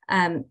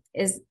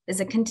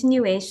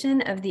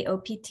continuation of the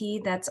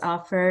OPT that's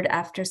offered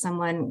after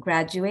someone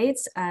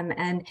graduates.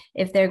 And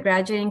if they're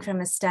graduating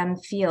from a STEM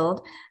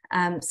field,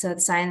 so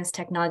the science,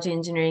 technology,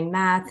 engineering,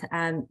 math,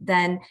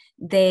 then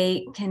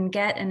they can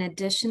get an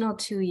additional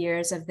 2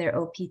 years of their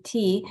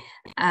OPT,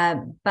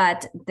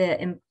 but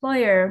the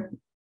employer,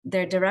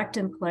 their direct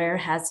employer,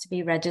 has to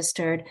be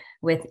registered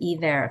with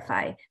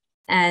E-Verify.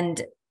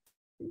 And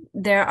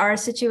there are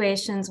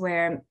situations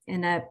where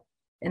in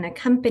a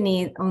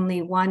company,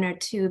 only 1 or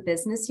 2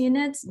 business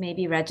units may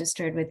be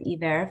registered with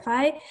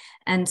E-Verify.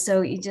 And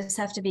so you just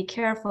have to be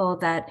careful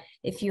that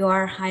if you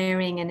are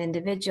hiring an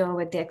individual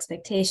with the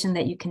expectation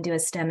that you can do a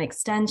STEM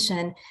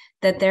extension,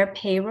 that their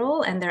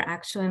payroll and their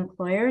actual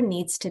employer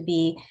needs to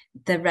be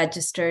the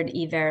registered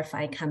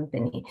E-Verify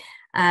company.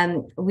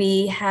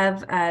 We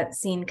have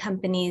seen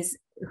companies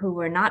who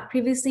were not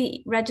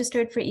previously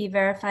registered for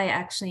E-Verify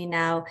actually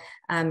now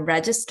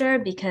register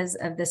because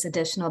of this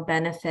additional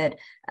benefit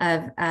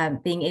of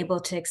being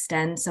able to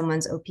extend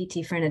someone's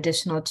OPT for an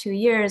additional 2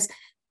 years.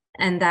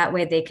 And that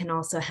way they can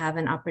also have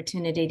an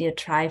opportunity to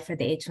try for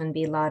the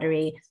H-1B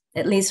lottery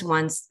at least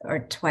once or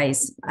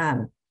twice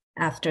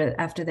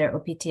after their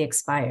OPT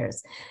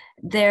expires.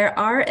 There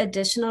are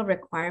additional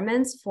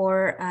requirements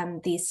for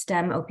the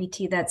STEM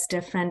OPT that's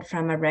different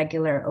from a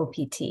regular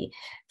OPT.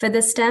 For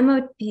the STEM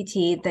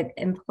OPT, the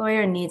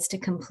employer needs to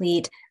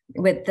complete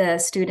with the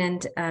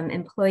student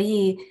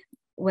employee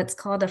what's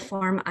called a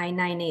Form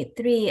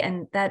I-983,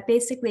 and that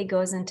basically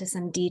goes into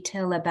some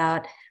detail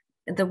about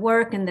the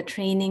work and the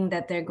training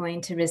that they're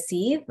going to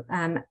receive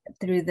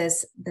through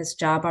this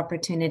job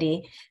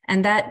opportunity.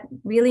 And that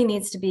really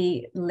needs to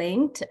be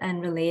linked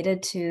and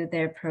related to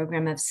their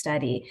program of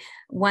study.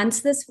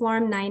 Once this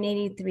Form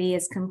 983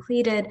 is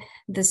completed,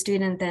 the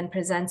student then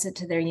presents it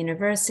to their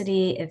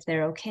university. If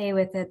they're okay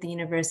with it, the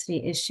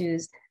university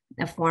issues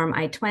a Form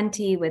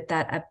I-20 with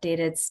that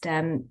updated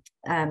STEM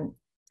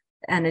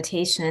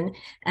annotation.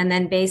 And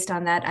then based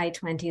on that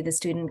I-20, the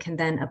student can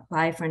then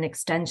apply for an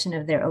extension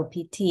of their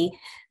OPT.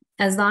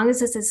 As long as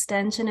this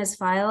extension is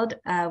filed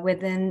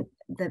within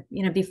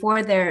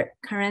before their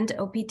current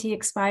OPT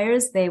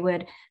expires, they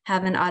would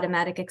have an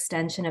automatic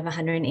extension of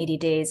 180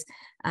 days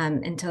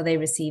until they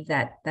receive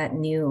that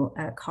new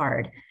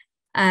card.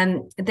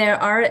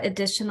 There are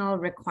additional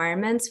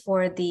requirements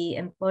for the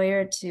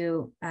employer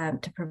to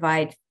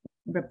provide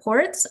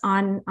reports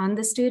on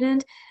the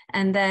student.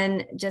 And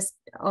then just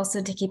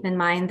also to keep in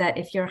mind that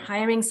if you're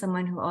hiring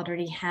someone who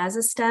already has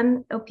a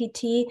STEM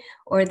OPT,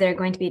 or they're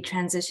going to be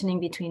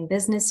transitioning between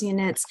business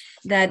units,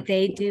 that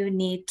they do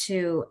need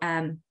to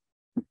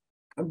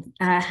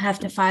have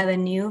to file a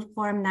new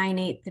Form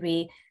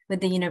 983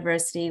 with the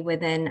university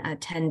within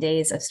 10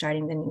 days of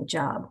starting the new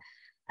job.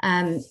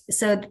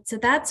 So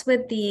that's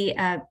with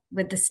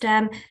the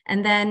STEM.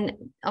 And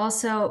then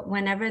also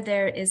whenever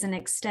there is an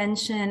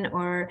extension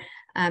or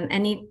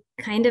any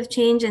kind of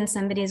change in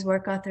somebody's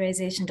work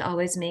authorization, to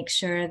always make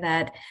sure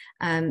that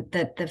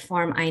that the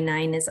Form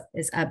I-9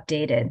 is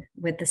updated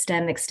with the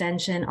STEM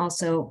extension.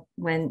 Also,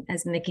 when,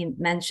 as Miki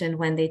mentioned,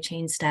 when they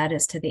change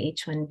status to the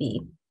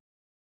H-1B.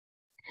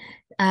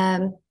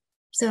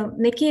 So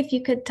Miki, if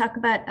you could talk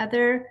about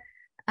other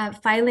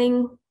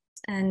filing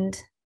and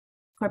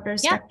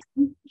corporate structure.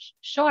 Yeah,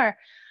 sure.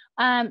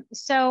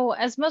 So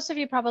as most of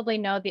you probably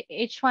know, the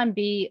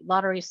H-1B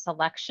lottery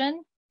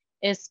selection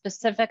is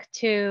specific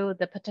to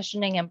the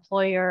petitioning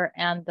employer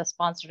and the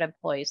sponsored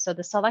employee. So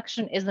the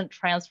selection isn't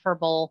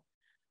transferable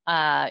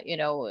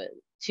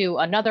to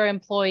another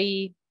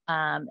employee,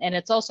 and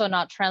it's also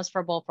not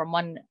transferable from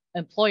one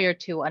employer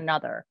to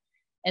another.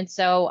 And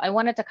so I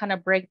wanted to kind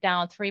of break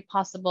down 3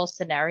 possible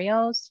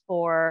scenarios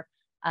for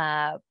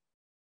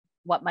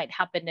what might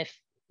happen if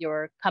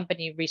your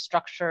company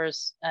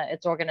restructures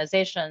its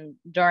organization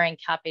during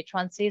CAP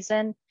H1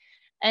 season.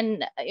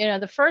 And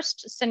the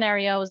first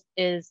scenario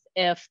is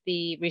if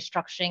the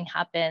restructuring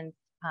happens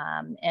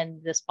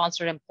and the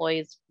sponsored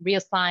employees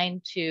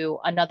reassigned to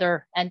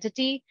another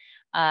entity.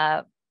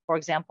 For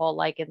example,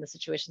 like in the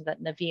situation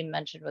that Naveen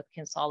mentioned with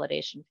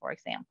consolidation, for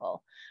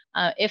example.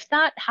 If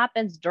that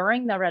happens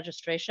during the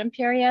registration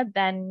period,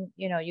 then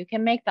you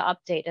can make the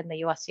update in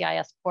the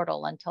USCIS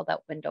portal until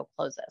that window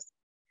closes.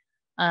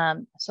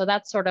 So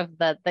that's sort of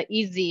the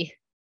easy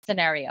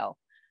scenario.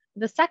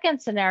 The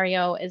second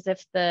scenario is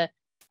if the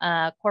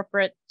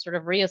corporate sort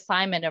of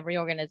reassignment and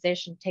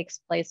reorganization takes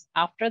place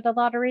after the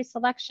lottery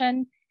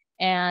selection,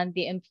 and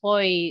the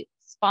employee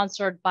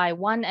sponsored by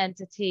one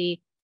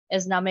entity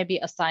is now maybe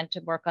assigned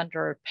to work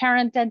under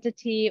parent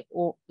entity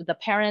or the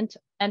parent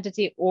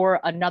entity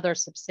or another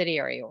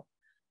subsidiary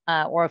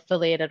or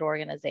affiliated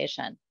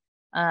organization.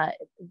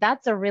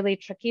 That's a really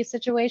tricky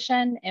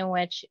situation in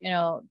which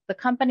the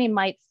company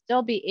might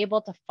still be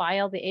able to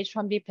file the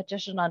H-1B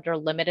petition under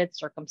limited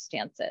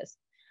circumstances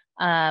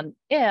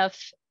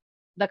if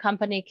the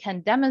company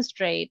can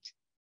demonstrate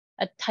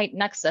a tight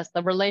nexus,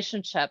 the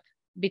relationship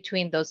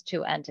between those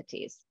 2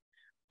 entities.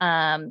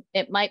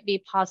 It might be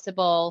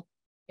possible,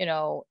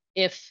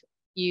 if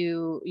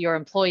your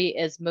employee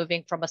is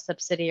moving from a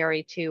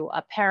subsidiary to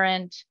a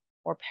parent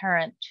or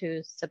parent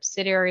to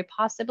subsidiary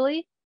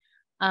possibly,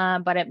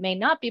 but it may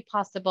not be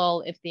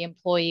possible if the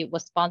employee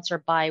was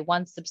sponsored by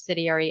one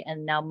subsidiary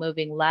and now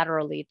moving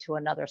laterally to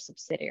another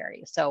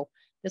subsidiary. So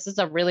this is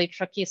a really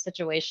tricky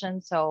situation.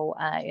 So,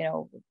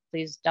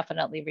 please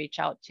definitely reach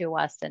out to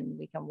us and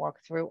we can work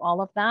through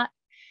all of that.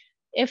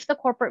 If the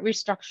corporate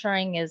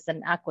restructuring is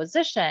an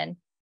acquisition,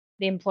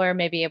 the employer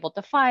may be able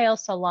to file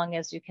so long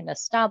as you can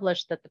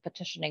establish that the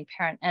petitioning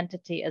parent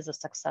entity is a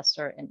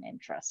successor in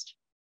interest.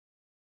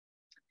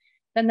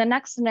 Then the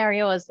next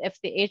scenario is if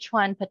the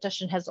H-1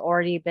 petition has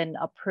already been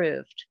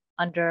approved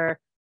under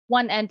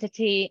one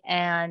entity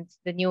and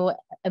the new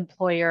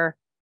employer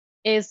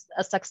is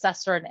a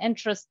successor in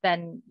interest,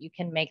 then you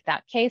can make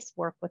that case,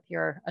 work with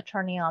your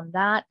attorney on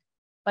that.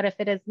 But if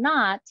it is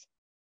not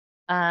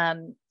a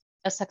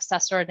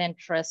successor in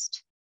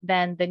interest,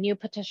 then the new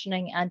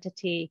petitioning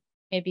entity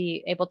may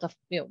be able to,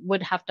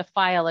 would have to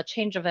file a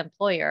change of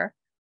employer.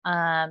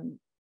 In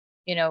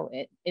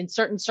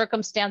certain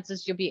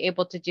circumstances, you'll be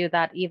able to do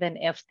that even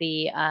if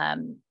the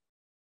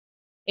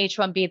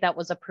H-1B that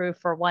was approved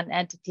for one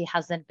entity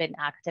hasn't been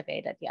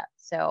activated yet.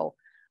 So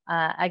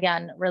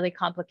again, really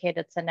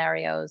complicated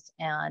scenarios,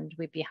 and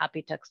we'd be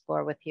happy to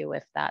explore with you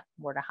if that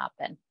were to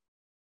happen.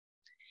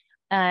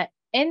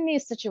 In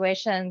these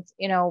situations,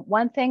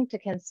 one thing to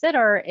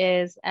consider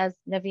is, as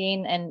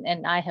Naveen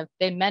and I have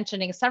been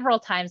mentioning several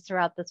times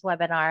throughout this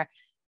webinar,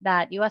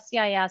 that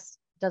USCIS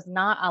does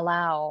not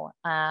allow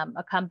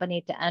a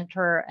company to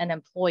enter an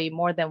employee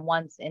more than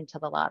once into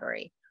the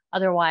lottery.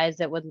 Otherwise,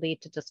 it would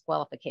lead to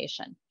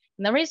disqualification.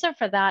 And the reason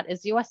for that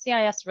is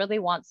USCIS really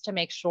wants to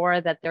make sure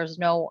that there's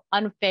no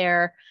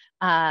unfair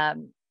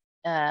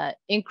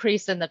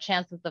increase in the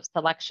chances of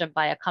selection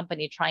by a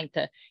company trying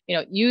to,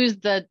 use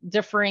the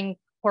differing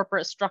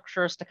corporate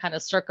structures to kind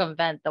of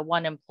circumvent the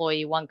one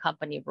employee, one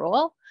company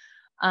rule.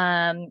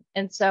 And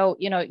so,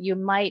 you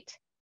might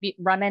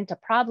run into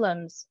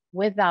problems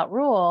with that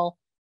rule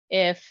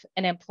if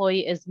an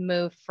employee is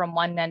moved from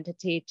one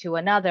entity to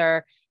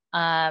another.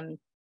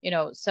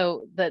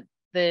 So the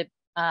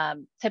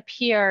tip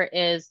here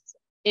is,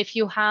 if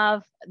you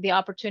have the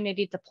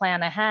opportunity to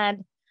plan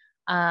ahead,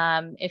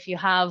 if you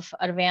have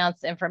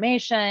advanced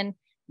information,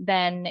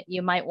 then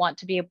you might want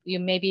to you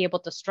may be able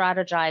to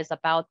strategize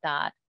about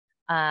that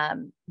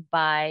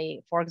by,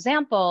 for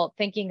example,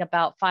 thinking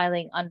about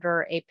filing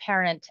under a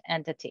parent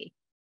entity.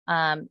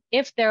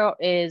 If there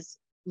is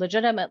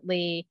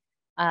legitimately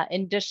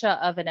indicia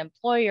of an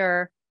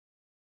employer,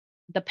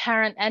 the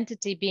parent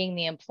entity being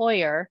the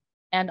employer,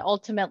 and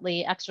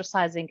ultimately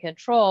exercising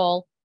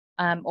control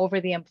over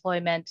the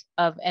employment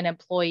of an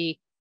employee,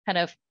 kind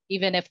of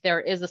even if there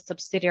is a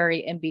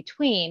subsidiary in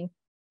between,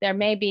 there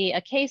may be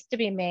a case to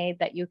be made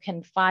that you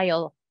can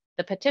file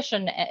the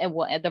petition,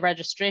 the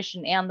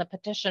registration and the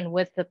petition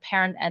with the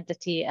parent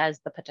entity as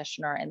the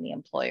petitioner and the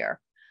employer.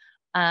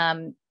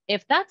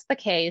 If that's the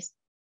case,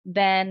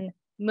 then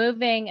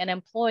moving an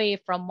employee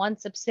from one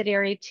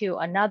subsidiary to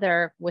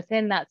another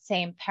within that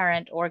same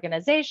parent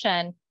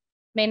organization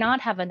may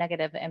not have a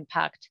negative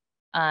impact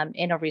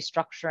in a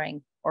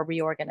restructuring or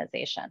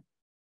reorganization.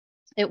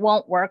 It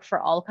won't work for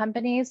all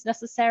companies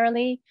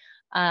necessarily,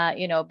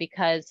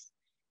 because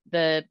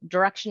the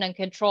direction and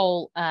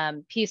control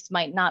piece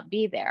might not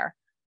be there.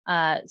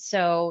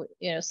 So,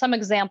 some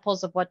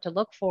examples of what to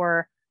look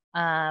for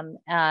in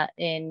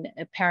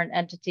a parent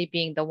entity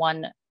being the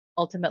one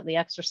ultimately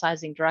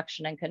exercising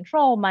direction and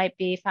control might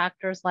be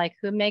factors like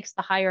who makes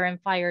the hire and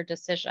fire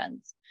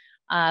decisions,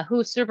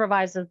 who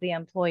supervises the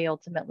employee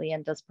ultimately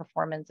and does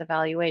performance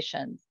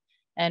evaluations,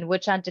 and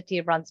which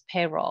entity runs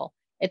payroll.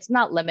 It's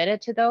not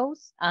limited to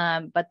those,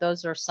 but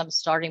those are some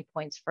starting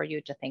points for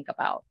you to think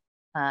about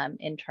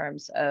in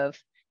terms of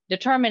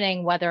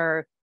determining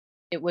whether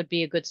it would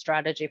be a good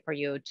strategy for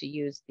you to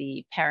use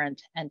the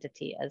parent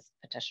entity as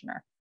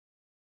petitioner.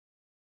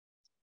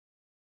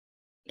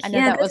 I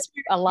know that was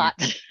a lot.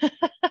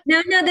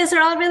 No, those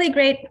are all really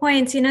great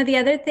points. You know, the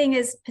other thing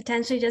is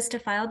potentially just to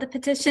file the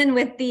petition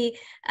with the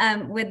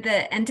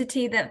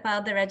entity that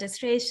filed the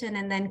registration,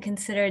 and then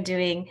consider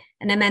doing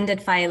an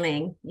amended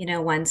filing, you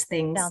know, once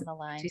things down the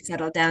line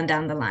settle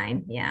down the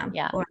line.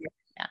 Yeah. Or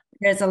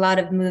there's a lot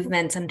of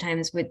movement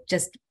sometimes with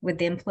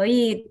the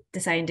employee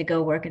deciding to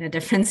go work in a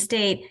different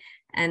state,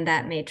 and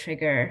that may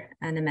trigger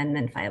an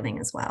amendment filing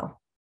as well.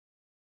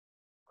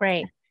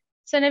 Great.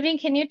 So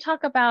Naveen, can you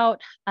talk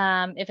about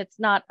if it's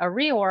not a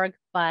reorg,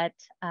 but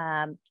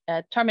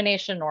a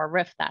termination or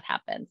RIF that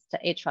happens to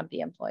H-1B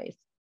employees?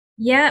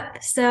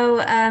 Yep.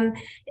 So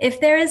if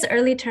there is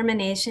early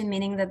termination,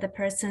 meaning that the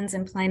person's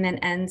employment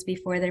ends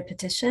before their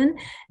petition,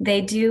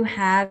 they do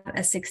have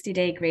a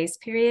 60-day grace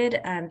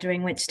period,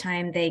 during which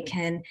time they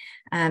can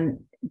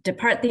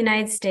depart the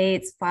United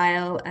States,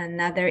 file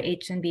another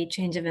H-1B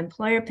change of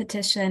employer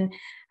petition,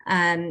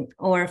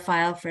 or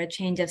file for a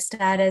change of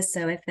status.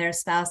 So if their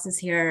spouse is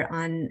here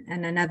on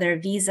another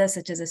visa,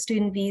 such as a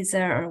student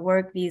visa or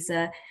work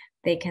visa,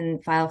 they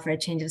can file for a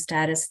change of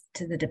status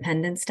to the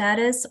dependent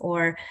status.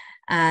 Or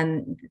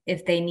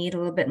if they need a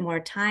little bit more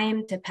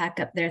time to pack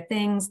up their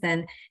things,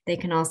 then they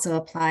can also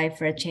apply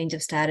for a change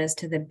of status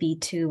to the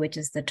B2, which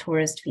is the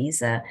tourist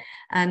visa.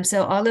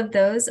 So all of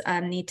those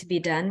need to be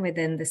done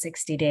within the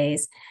 60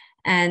 days.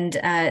 And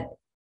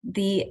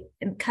the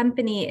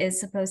company is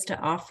supposed to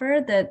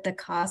offer the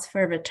cost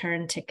for a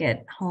return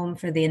ticket home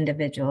for the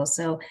individual.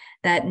 So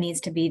that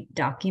needs to be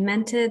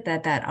documented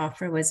that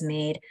offer was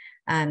made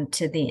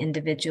to the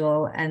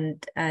individual.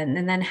 And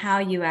then how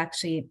you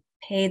actually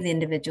pay the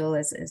individual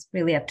is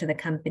really up to the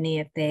company,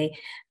 if they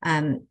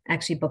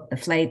actually book the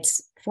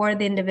flights for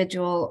the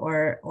individual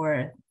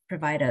or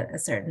provide a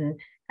certain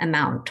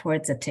amount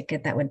towards a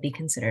ticket that would be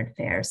considered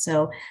fair.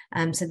 So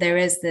there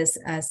is this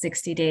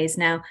 60 days.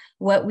 Now,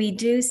 what we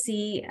do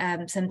see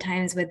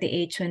sometimes with the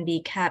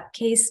H-1B cap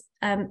case,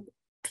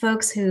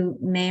 folks who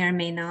may or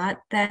may not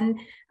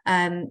then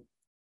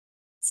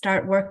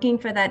start working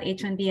for that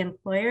H-1B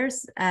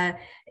employers,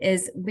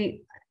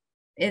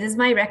 it is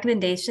my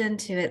recommendation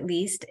to, at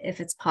least if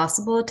it's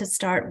possible, to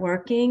start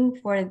working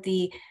for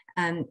the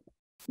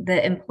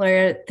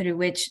employer through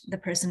which the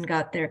person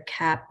got their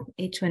cap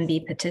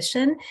H-1B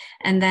petition,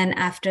 and then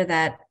after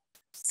that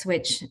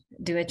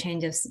do a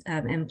change of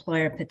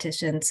employer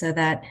petition, so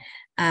that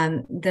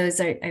those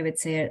are, I would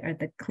say, are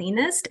the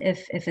cleanest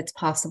if it's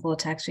possible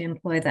to actually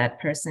employ that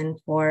person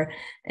for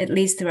at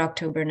least through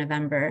October,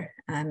 November,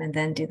 and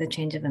then do the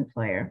change of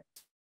employer.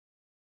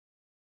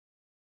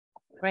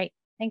 Great,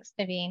 thanks,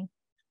 Naveen.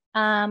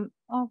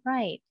 All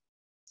right,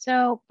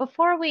 so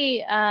before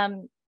we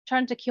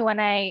turn to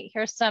Q&A,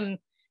 here's some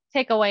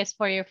takeaways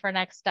for you for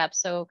next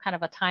steps, so kind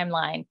of a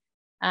timeline.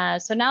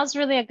 So now's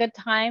really a good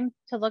time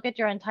to look at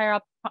your entire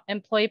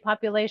employee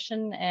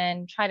population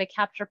and try to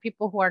capture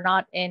people who are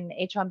not in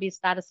H-1B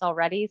status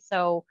already.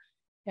 So,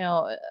 you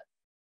know,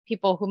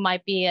 people who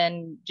might be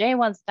in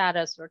J-1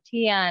 status or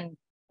TN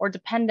or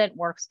dependent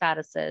work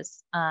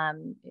statuses.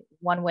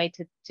 One way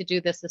to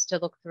do this is to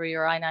look through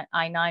your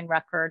I-9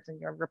 records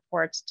and your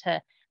reports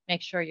to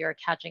make sure you're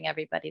catching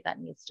everybody that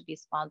needs to be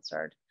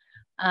sponsored.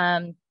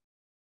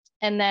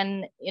 And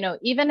then, you know,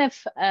 even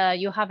if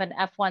you have an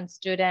F1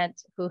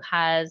 student who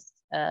has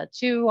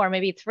 2 or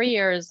maybe 3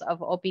 years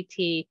of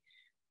OPT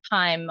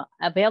time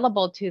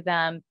available to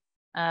them,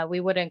 we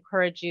would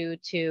encourage you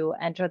to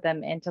enter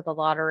them into the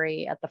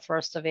lottery at the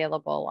first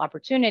available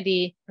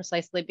opportunity,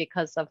 precisely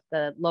because of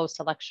the low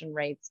selection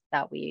rates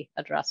that we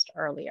addressed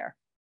earlier.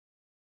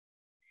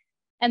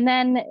 And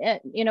then,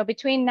 you know,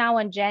 between now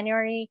and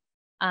January,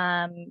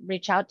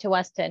 reach out to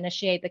us to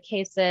initiate the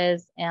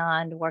cases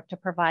and work to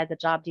provide the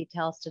job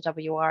details to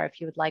WR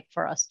if you would like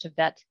for us to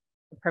vet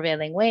the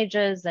prevailing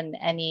wages and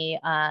any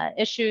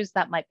issues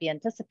that might be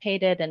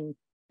anticipated, and,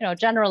 you know,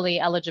 generally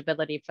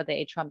eligibility for the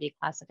H-1B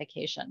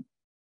classification.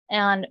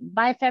 And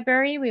by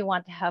February, we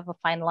want to have a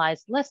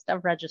finalized list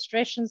of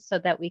registrations so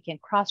that we can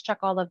cross-check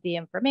all of the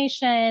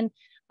information,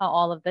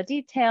 all of the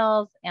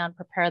details, and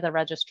prepare the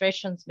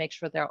registrations, make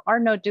sure there are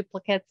no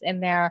duplicates in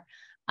there,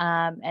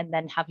 and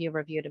then have you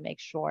review to make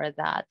sure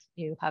that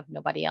you have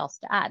nobody else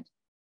to add.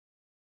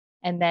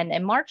 And then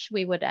in March,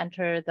 we would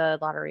enter the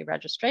lottery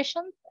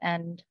registrations,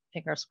 and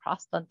fingers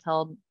crossed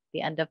until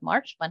the end of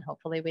March, when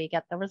hopefully we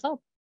get the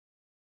results.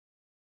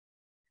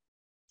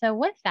 So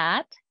with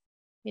that,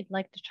 we'd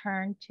like to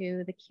turn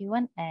to the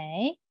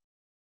Q&A.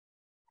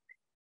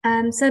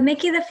 So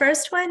Miki, the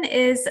first one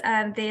is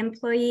the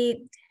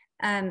employee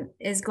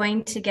is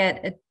going to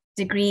get a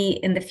degree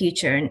in the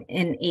future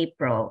in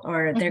April,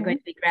 or they're going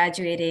to be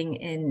graduating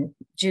in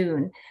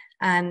June.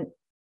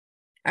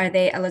 Are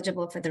they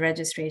eligible for the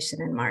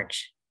registration in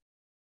March?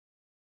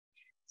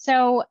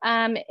 So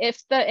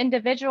if the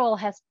individual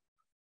has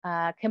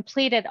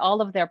completed all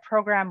of their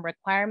program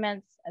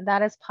requirements,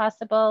 that is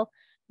possible.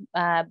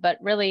 But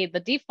really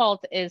the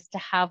default is to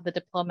have the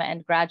diploma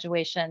and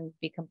graduation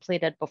be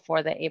completed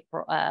before the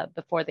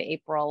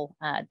April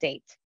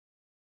date.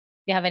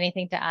 Do you have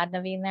anything to add,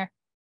 Naveen, there?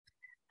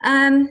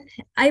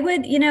 I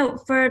would,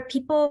 for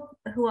people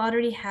who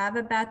already have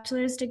a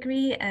bachelor's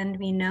degree and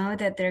we know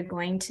that they're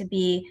going to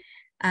be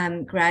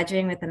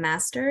graduating with a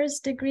master's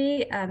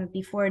degree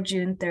before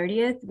June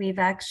 30th, we've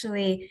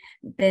actually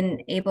been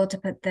able to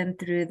put them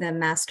through the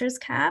master's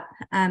cap,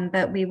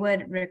 but we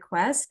would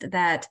request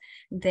that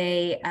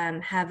they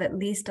have at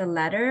least a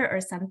letter or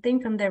something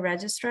from their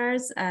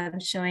registrars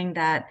showing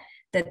that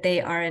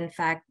they are in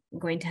fact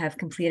going to have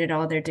completed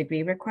all their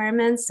degree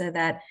requirements, so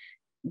that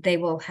they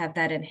will have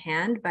that in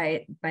hand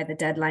by the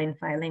deadline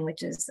filing,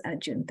 which is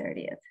June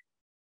 30th.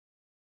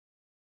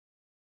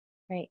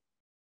 Great.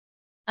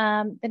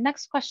 The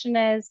next question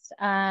is,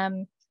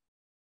 I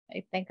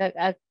think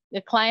a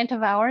client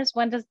of ours,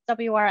 when does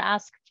WR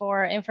ask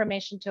for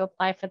information to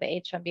apply for the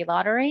H-1B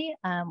lottery?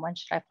 When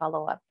should I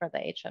follow up for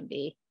the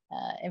H-1B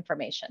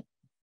information?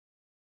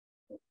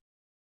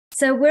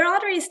 So we're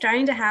already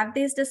starting to have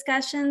these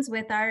discussions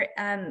with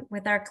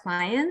our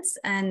clients,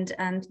 and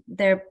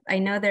I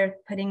know they're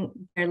putting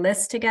their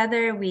list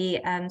together.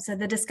 So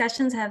the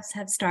discussions have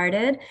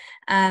started.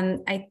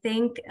 I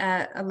think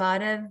a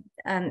lot of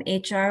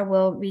HR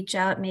will reach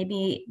out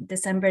maybe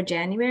December,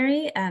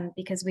 January,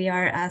 because we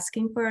are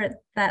asking for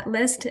that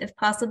list if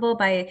possible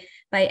by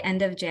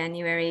end of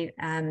January.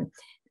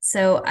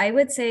 So I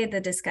would say the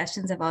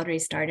discussions have already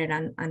started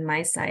on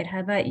my side.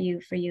 How about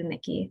for you,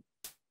 Miki?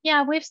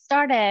 Yeah, we've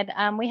started.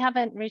 We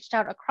haven't reached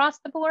out across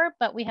the board,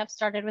 but we have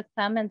started with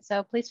some. And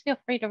so please feel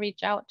free to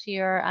reach out to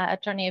your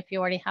attorney if you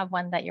already have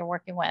one that you're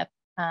working with,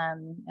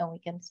 and we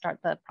can start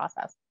the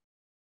process.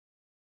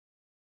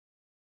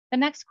 The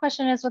next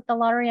question is, with the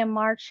lottery in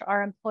March,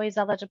 are employees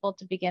eligible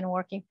to begin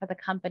working for the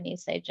company,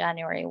 say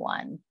January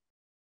 1?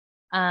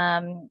 I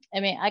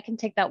mean, I can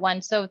take that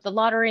one. So the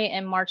lottery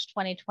in March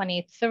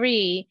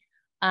 2023,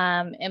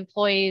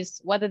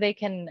 employees, whether they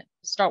can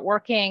start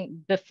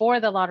working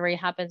before the lottery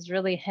happens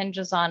really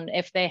hinges on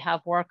if they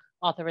have work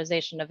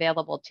authorization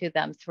available to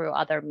them through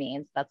other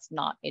means that's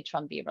not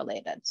H-1B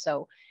related.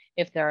 So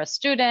if they're a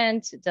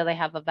student, do they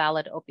have a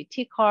valid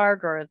OPT card,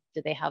 or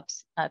do they have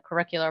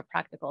curricular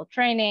practical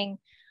training?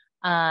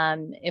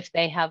 If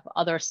they have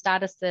other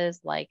statuses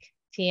like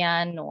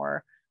TN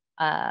or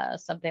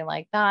something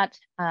like that,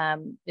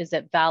 is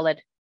it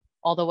valid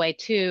all the way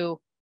to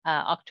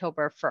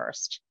October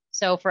 1st?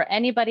 So for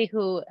anybody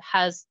who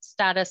has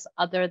status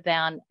other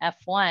than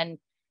F1,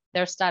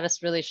 their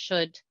status really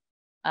should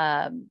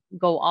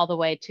go all the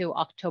way to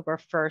October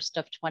 1st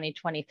of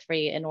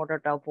 2023 in order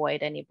to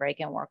avoid any break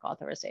in work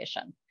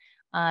authorization.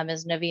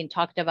 As Naveen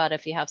talked about,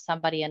 if you have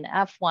somebody in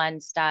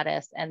F1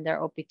 status and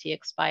their OPT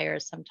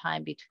expires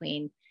sometime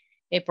between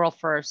April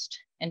 1st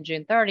and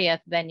June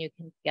 30th, then you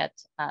can get,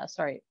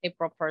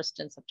 April 1st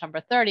and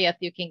September 30th,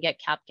 you can get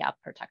cap gap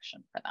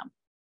protection for them.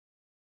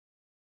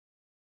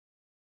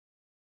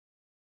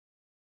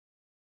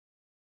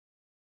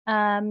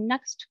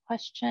 Next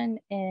question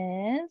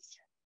is,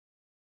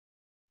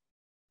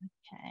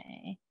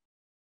 okay,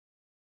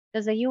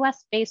 does a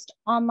US-based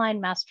online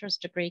master's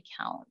degree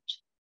count?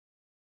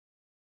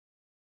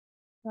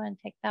 You want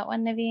to take that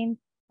one, Naveen?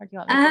 Or do you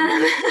want me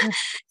to?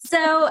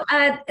 So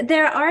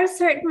there are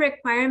certain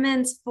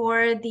requirements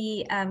for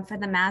the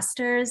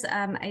masters.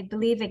 I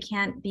believe it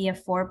can't be a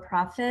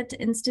for-profit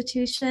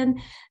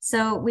institution.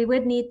 So we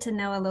would need to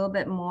know a little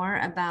bit more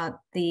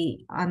about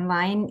the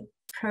online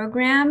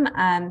program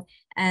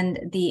and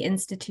the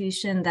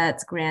institution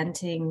that's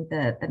granting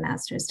the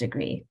master's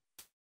degree.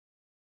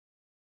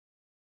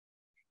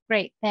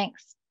 Great,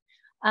 thanks.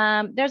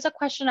 There's a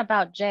question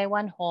about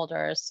J1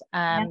 holders.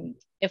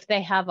 If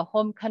they have a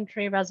home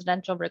country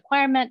residential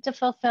requirement to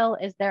fulfill,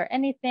 is there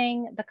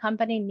anything the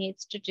company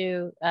needs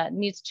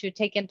to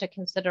take into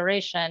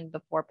consideration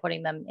before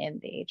putting them in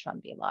the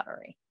H-1B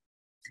lottery?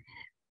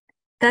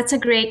 That's a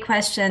great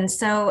question.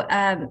 So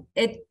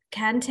it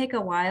can take a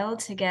while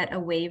to get a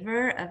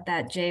waiver of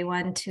that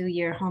J1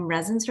 2-year home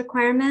residence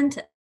requirement.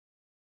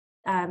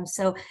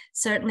 So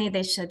certainly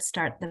they should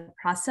start the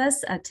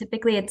process.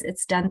 Typically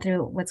it's done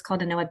through what's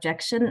called a no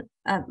objection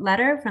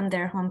letter from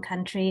their home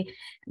country,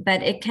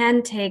 but it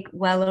can take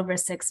well over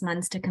 6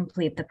 months to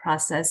complete the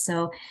process.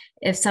 So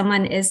if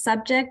someone is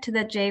subject to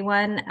the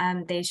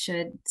J1, they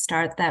should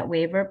start that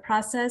waiver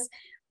process.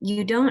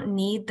 You don't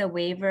need the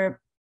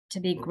waiver to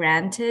be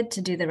granted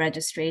to do the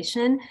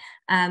registration.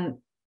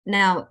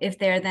 Now, if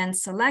they're then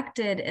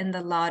selected in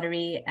the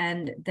lottery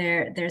and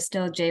they're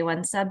still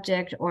J1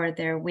 subject or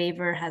their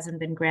waiver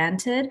hasn't been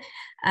granted,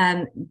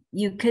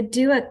 you could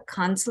do a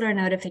consular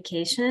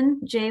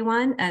notification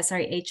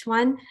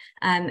H1,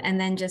 and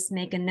then just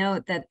make a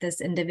note that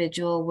this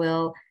individual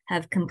will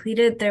have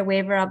completed their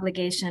waiver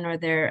obligation or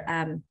their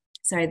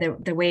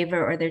the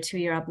waiver or their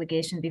 2-year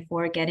obligation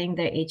before getting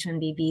their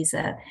H-1B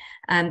visa.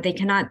 They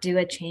cannot do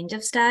a change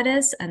of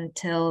status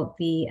until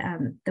the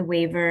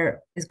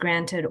waiver is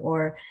granted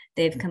or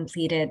they've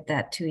completed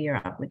that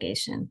 2-year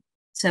obligation.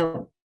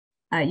 So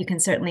you can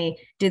certainly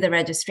do the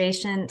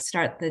registration,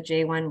 start the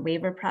J1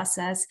 waiver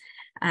process,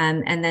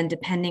 and then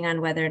depending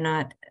on whether or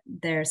not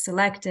they're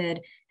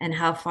selected and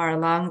how far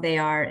along they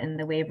are in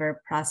the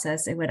waiver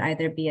process, it would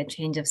either be a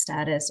change of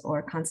status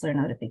or consular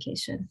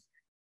notification.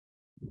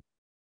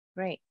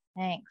 Great,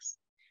 thanks.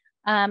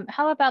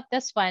 How about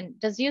this one?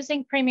 Does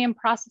using premium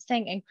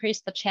processing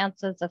increase the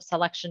chances of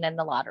selection in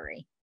the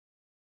lottery?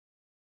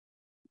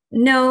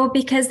 No,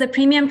 because the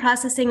premium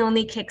processing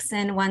only kicks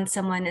in once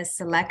someone is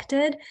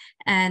selected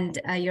and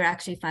you're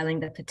actually filing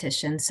the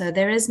petition. So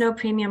there is no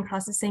premium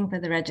processing for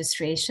the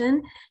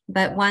registration,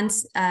 but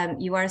once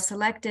you are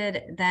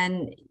selected,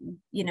 then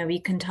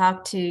you can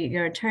talk to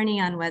your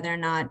attorney on whether or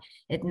not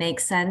it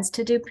makes sense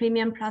to do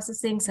premium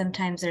processing.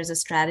 Sometimes there's a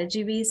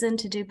strategy reason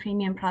to do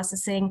premium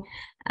processing.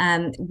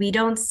 We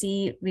don't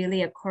see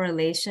really a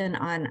correlation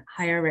on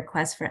higher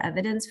requests for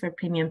evidence for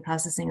premium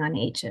processing on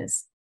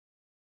H's.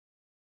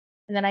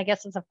 And then I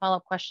guess as a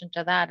follow-up question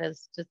to that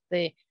is, does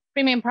the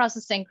premium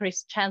processing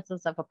increase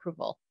chances of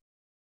approval?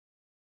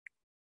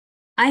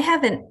 I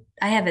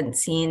haven't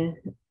seen,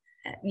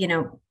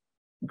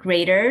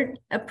 greater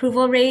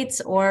approval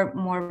rates or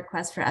more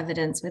requests for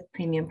evidence with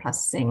premium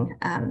processing.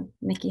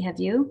 Miki, have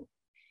you?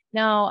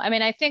 No, I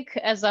mean, I think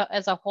as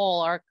a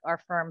whole,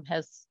 our firm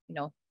has,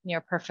 near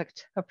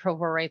perfect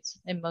approval rates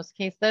in most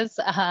cases.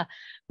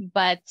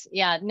 But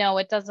yeah, no,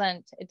 it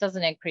doesn't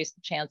increase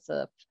the chance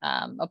of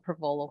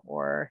approval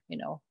or,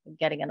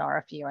 getting an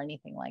RFE or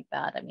anything like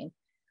that. I mean,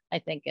 I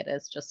think it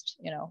is just,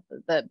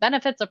 the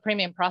benefits of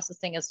premium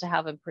processing is to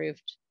have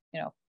improved,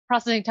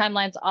 processing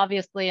timelines,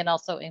 obviously, and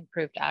also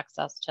improved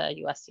access to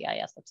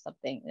USCIS if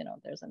something,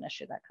 there's an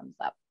issue that comes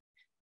up.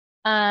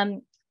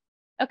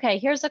 Okay,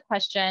 here's a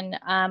question.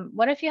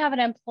 What if you have an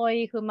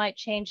employee who might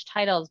change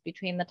titles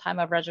between the time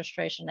of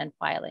registration and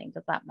filing?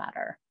 Does that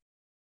matter?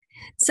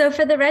 So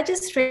for the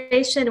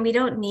registration, we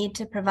don't need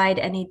to provide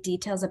any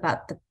details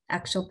about the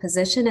actual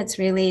position. It's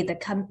really the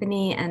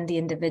company and the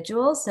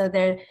individual. So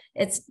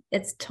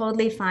it's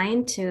totally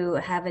fine to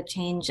have a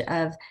change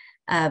of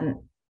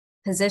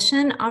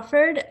position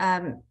offered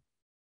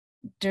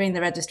during the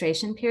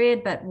registration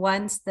period, but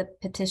once the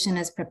petition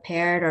is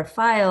prepared or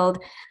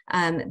filed,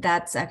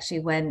 that's actually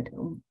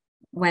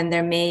when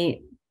there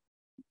may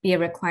be a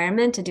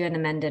requirement to do an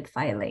amended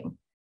filing.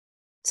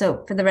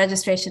 So for the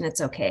registration, it's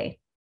okay.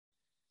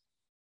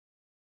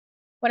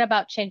 What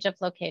about change of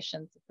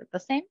locations? Is it the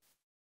same?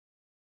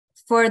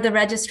 For the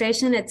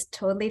registration, it's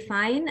totally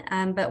fine,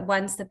 but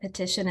once the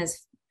petition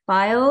is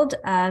filed,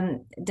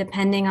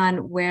 depending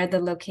on where the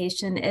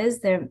location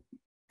is, there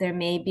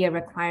may be a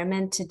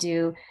requirement to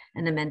do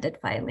an amended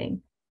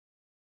filing.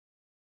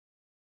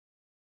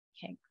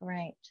 Okay,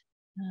 great.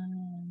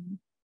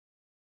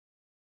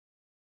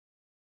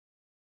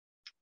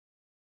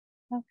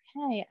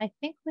 Okay, I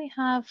think we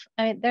have,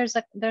 there's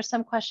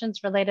some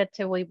questions related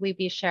to will we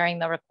be sharing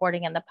the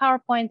recording and the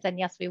PowerPoints, and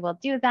yes, we will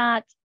do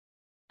that.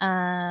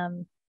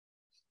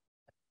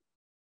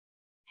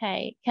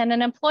 Okay, can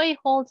an employee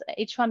hold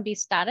H-1B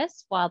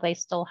status while they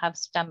still have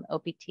STEM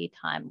OPT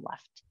time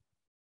left?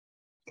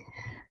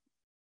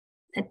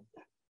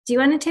 Do you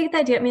want to take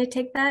that? Do you want me to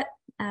take that?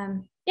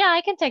 Yeah,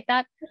 I can take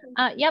that.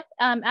 Yep,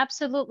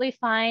 absolutely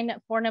fine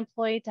for an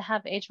employee to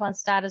have H-1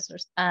 status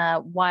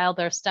while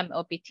there's STEM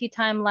OPT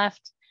time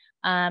left.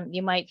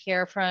 You might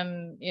hear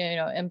from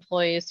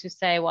employees who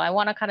say, well, I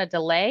want to kind of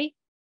delay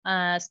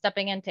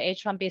stepping into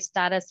H-1B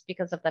status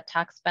because of the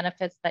tax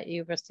benefits that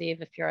you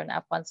receive if you're an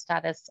F1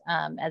 status,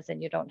 as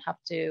in you don't have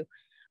to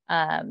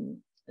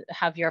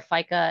have your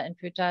FICA and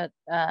FUTA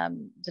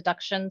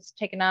deductions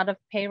taken out of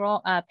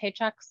payroll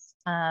paychecks.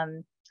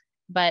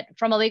 But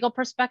from a legal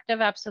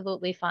perspective,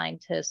 absolutely fine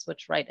to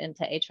switch right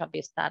into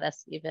H-1B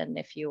status, even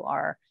if you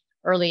are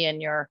early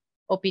in your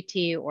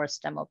OPT or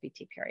STEM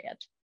OPT period.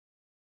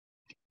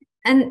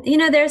 And,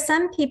 there are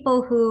some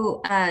people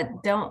who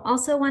don't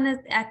also want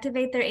to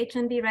activate their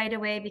H-1B right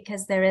away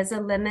because there is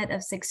a limit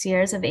of 6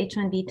 years of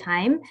H-1B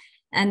time.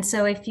 And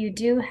so if you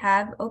do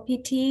have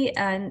OPT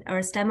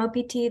or STEM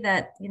OPT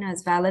that,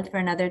 is valid for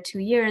another 2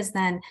 years,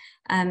 then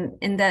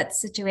in that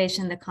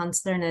situation, the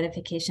consular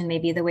notification may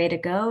be the way to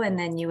go. And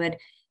then you would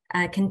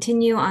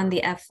continue on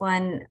the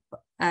F1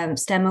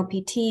 STEM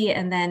OPT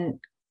and then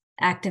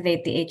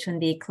activate the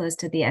H-1B close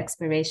to the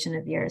expiration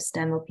of your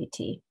STEM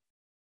OPT.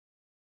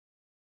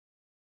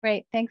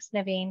 Great, thanks,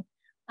 Naveen.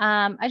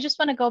 I just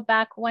want to go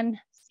back one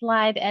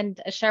slide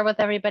and share with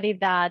everybody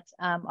that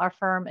our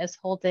firm is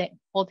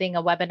holding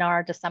a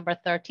webinar December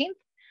 13th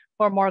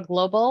for more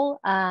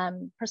global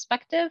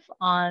perspective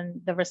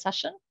on the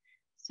recession.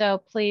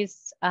 So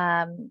please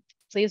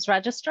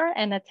register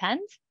and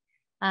attend.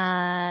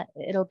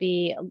 It'll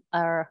be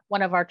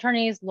one of our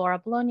attorneys, Laura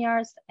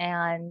Bologniars,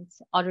 and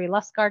Audrey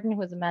Lustgarten,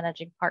 who is a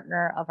managing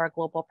partner of our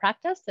global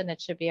practice. And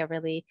it should be a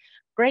really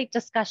great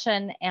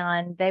discussion.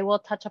 And they will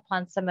touch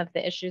upon some of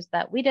the issues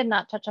that we did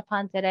not touch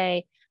upon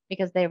today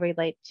because they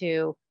relate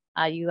to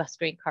US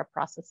green card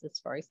processes,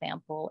 for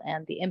example,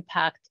 and the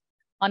impact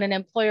on an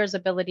employer's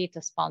ability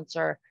to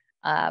sponsor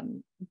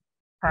perm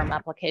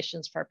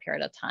applications for a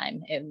period of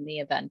time in the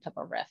event of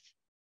a RIF.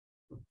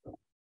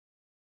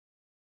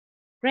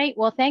 Great.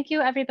 Well, thank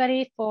you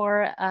everybody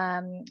for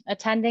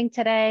attending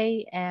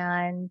today,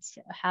 and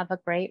have a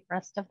great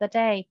rest of the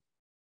day.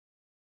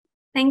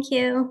 Thank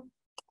you.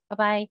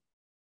 Bye-bye.